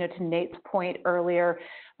 to Nate's point earlier,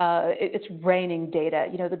 it's raining data.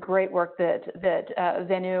 The great work that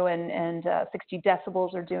Venu and 60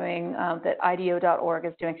 Decibels are doing, that IDEO.org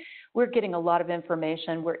is doing. We're getting a lot of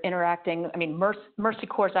information. We're interacting. I mean, Mercy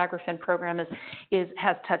Corps' AgriFin program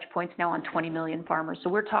has touch points now on 20 million farmers. So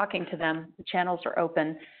we're talking to them. The channels are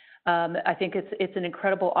open. I think it's an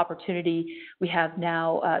incredible opportunity we have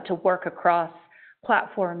now to work across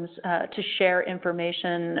platforms to share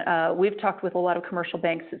information. We've talked with a lot of commercial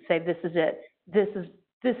banks that say this is it.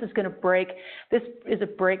 This is going to break. This is a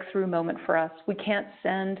breakthrough moment for us. We can't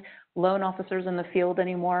send loan officers in the field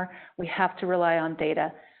anymore. We have to rely on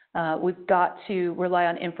data. We've got to rely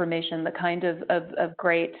on information, the kind of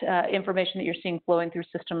great information that you're seeing flowing through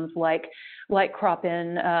systems like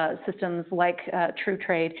Crop-In, systems like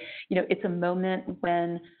TrueTrade. It's a moment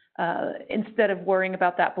when instead of worrying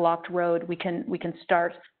about that blocked road, we can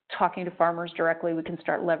start talking to farmers directly. We can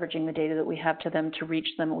start leveraging the data that we have to them to reach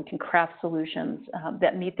them. We can craft solutions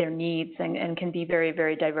that meet their needs and can be very,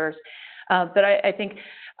 very diverse. But I think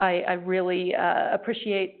I really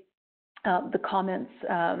appreciate the comments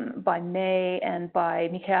by May and by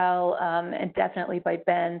Mikhail and definitely by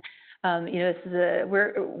Ben. This is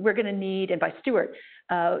we're going to need, and by Stuart.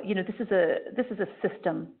 This is a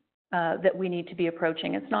system that we need to be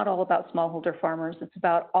approaching. It's not all about smallholder farmers. It's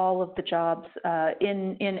about all of the jobs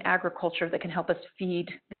in agriculture that can help us feed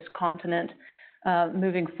this continent.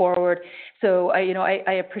 moving forward. So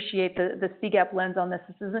I appreciate the CGAP lens on this.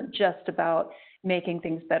 This isn't just about making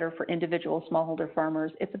things better for individual smallholder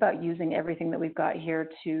farmers. It's about using everything that we've got here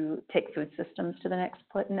to take food systems to the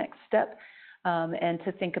next step, and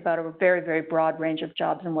to think about a very, very broad range of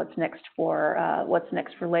jobs and what's next for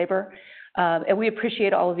labor. And we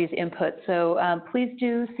appreciate all of these inputs. So please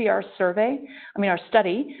do see our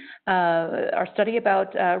study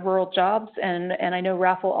about rural jobs. And I know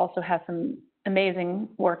Raffle also has some amazing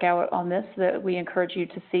work out on this that we encourage you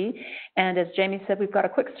to see. And as Jamie said, we've got a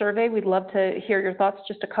quick survey. We'd love to hear your thoughts,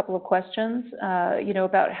 just a couple of questions,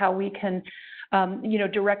 about how we can,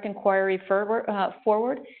 direct inquiry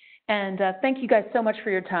forward. And thank you guys so much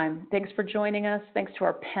for your time. Thanks for joining us. Thanks to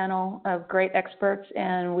our panel of great experts.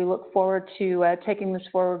 And we look forward to taking this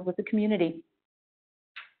forward with the community.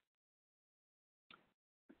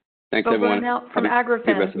 Thanks, everyone. Out from AgriFin.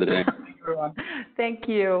 Have a good rest of the day. Thank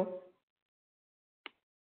you.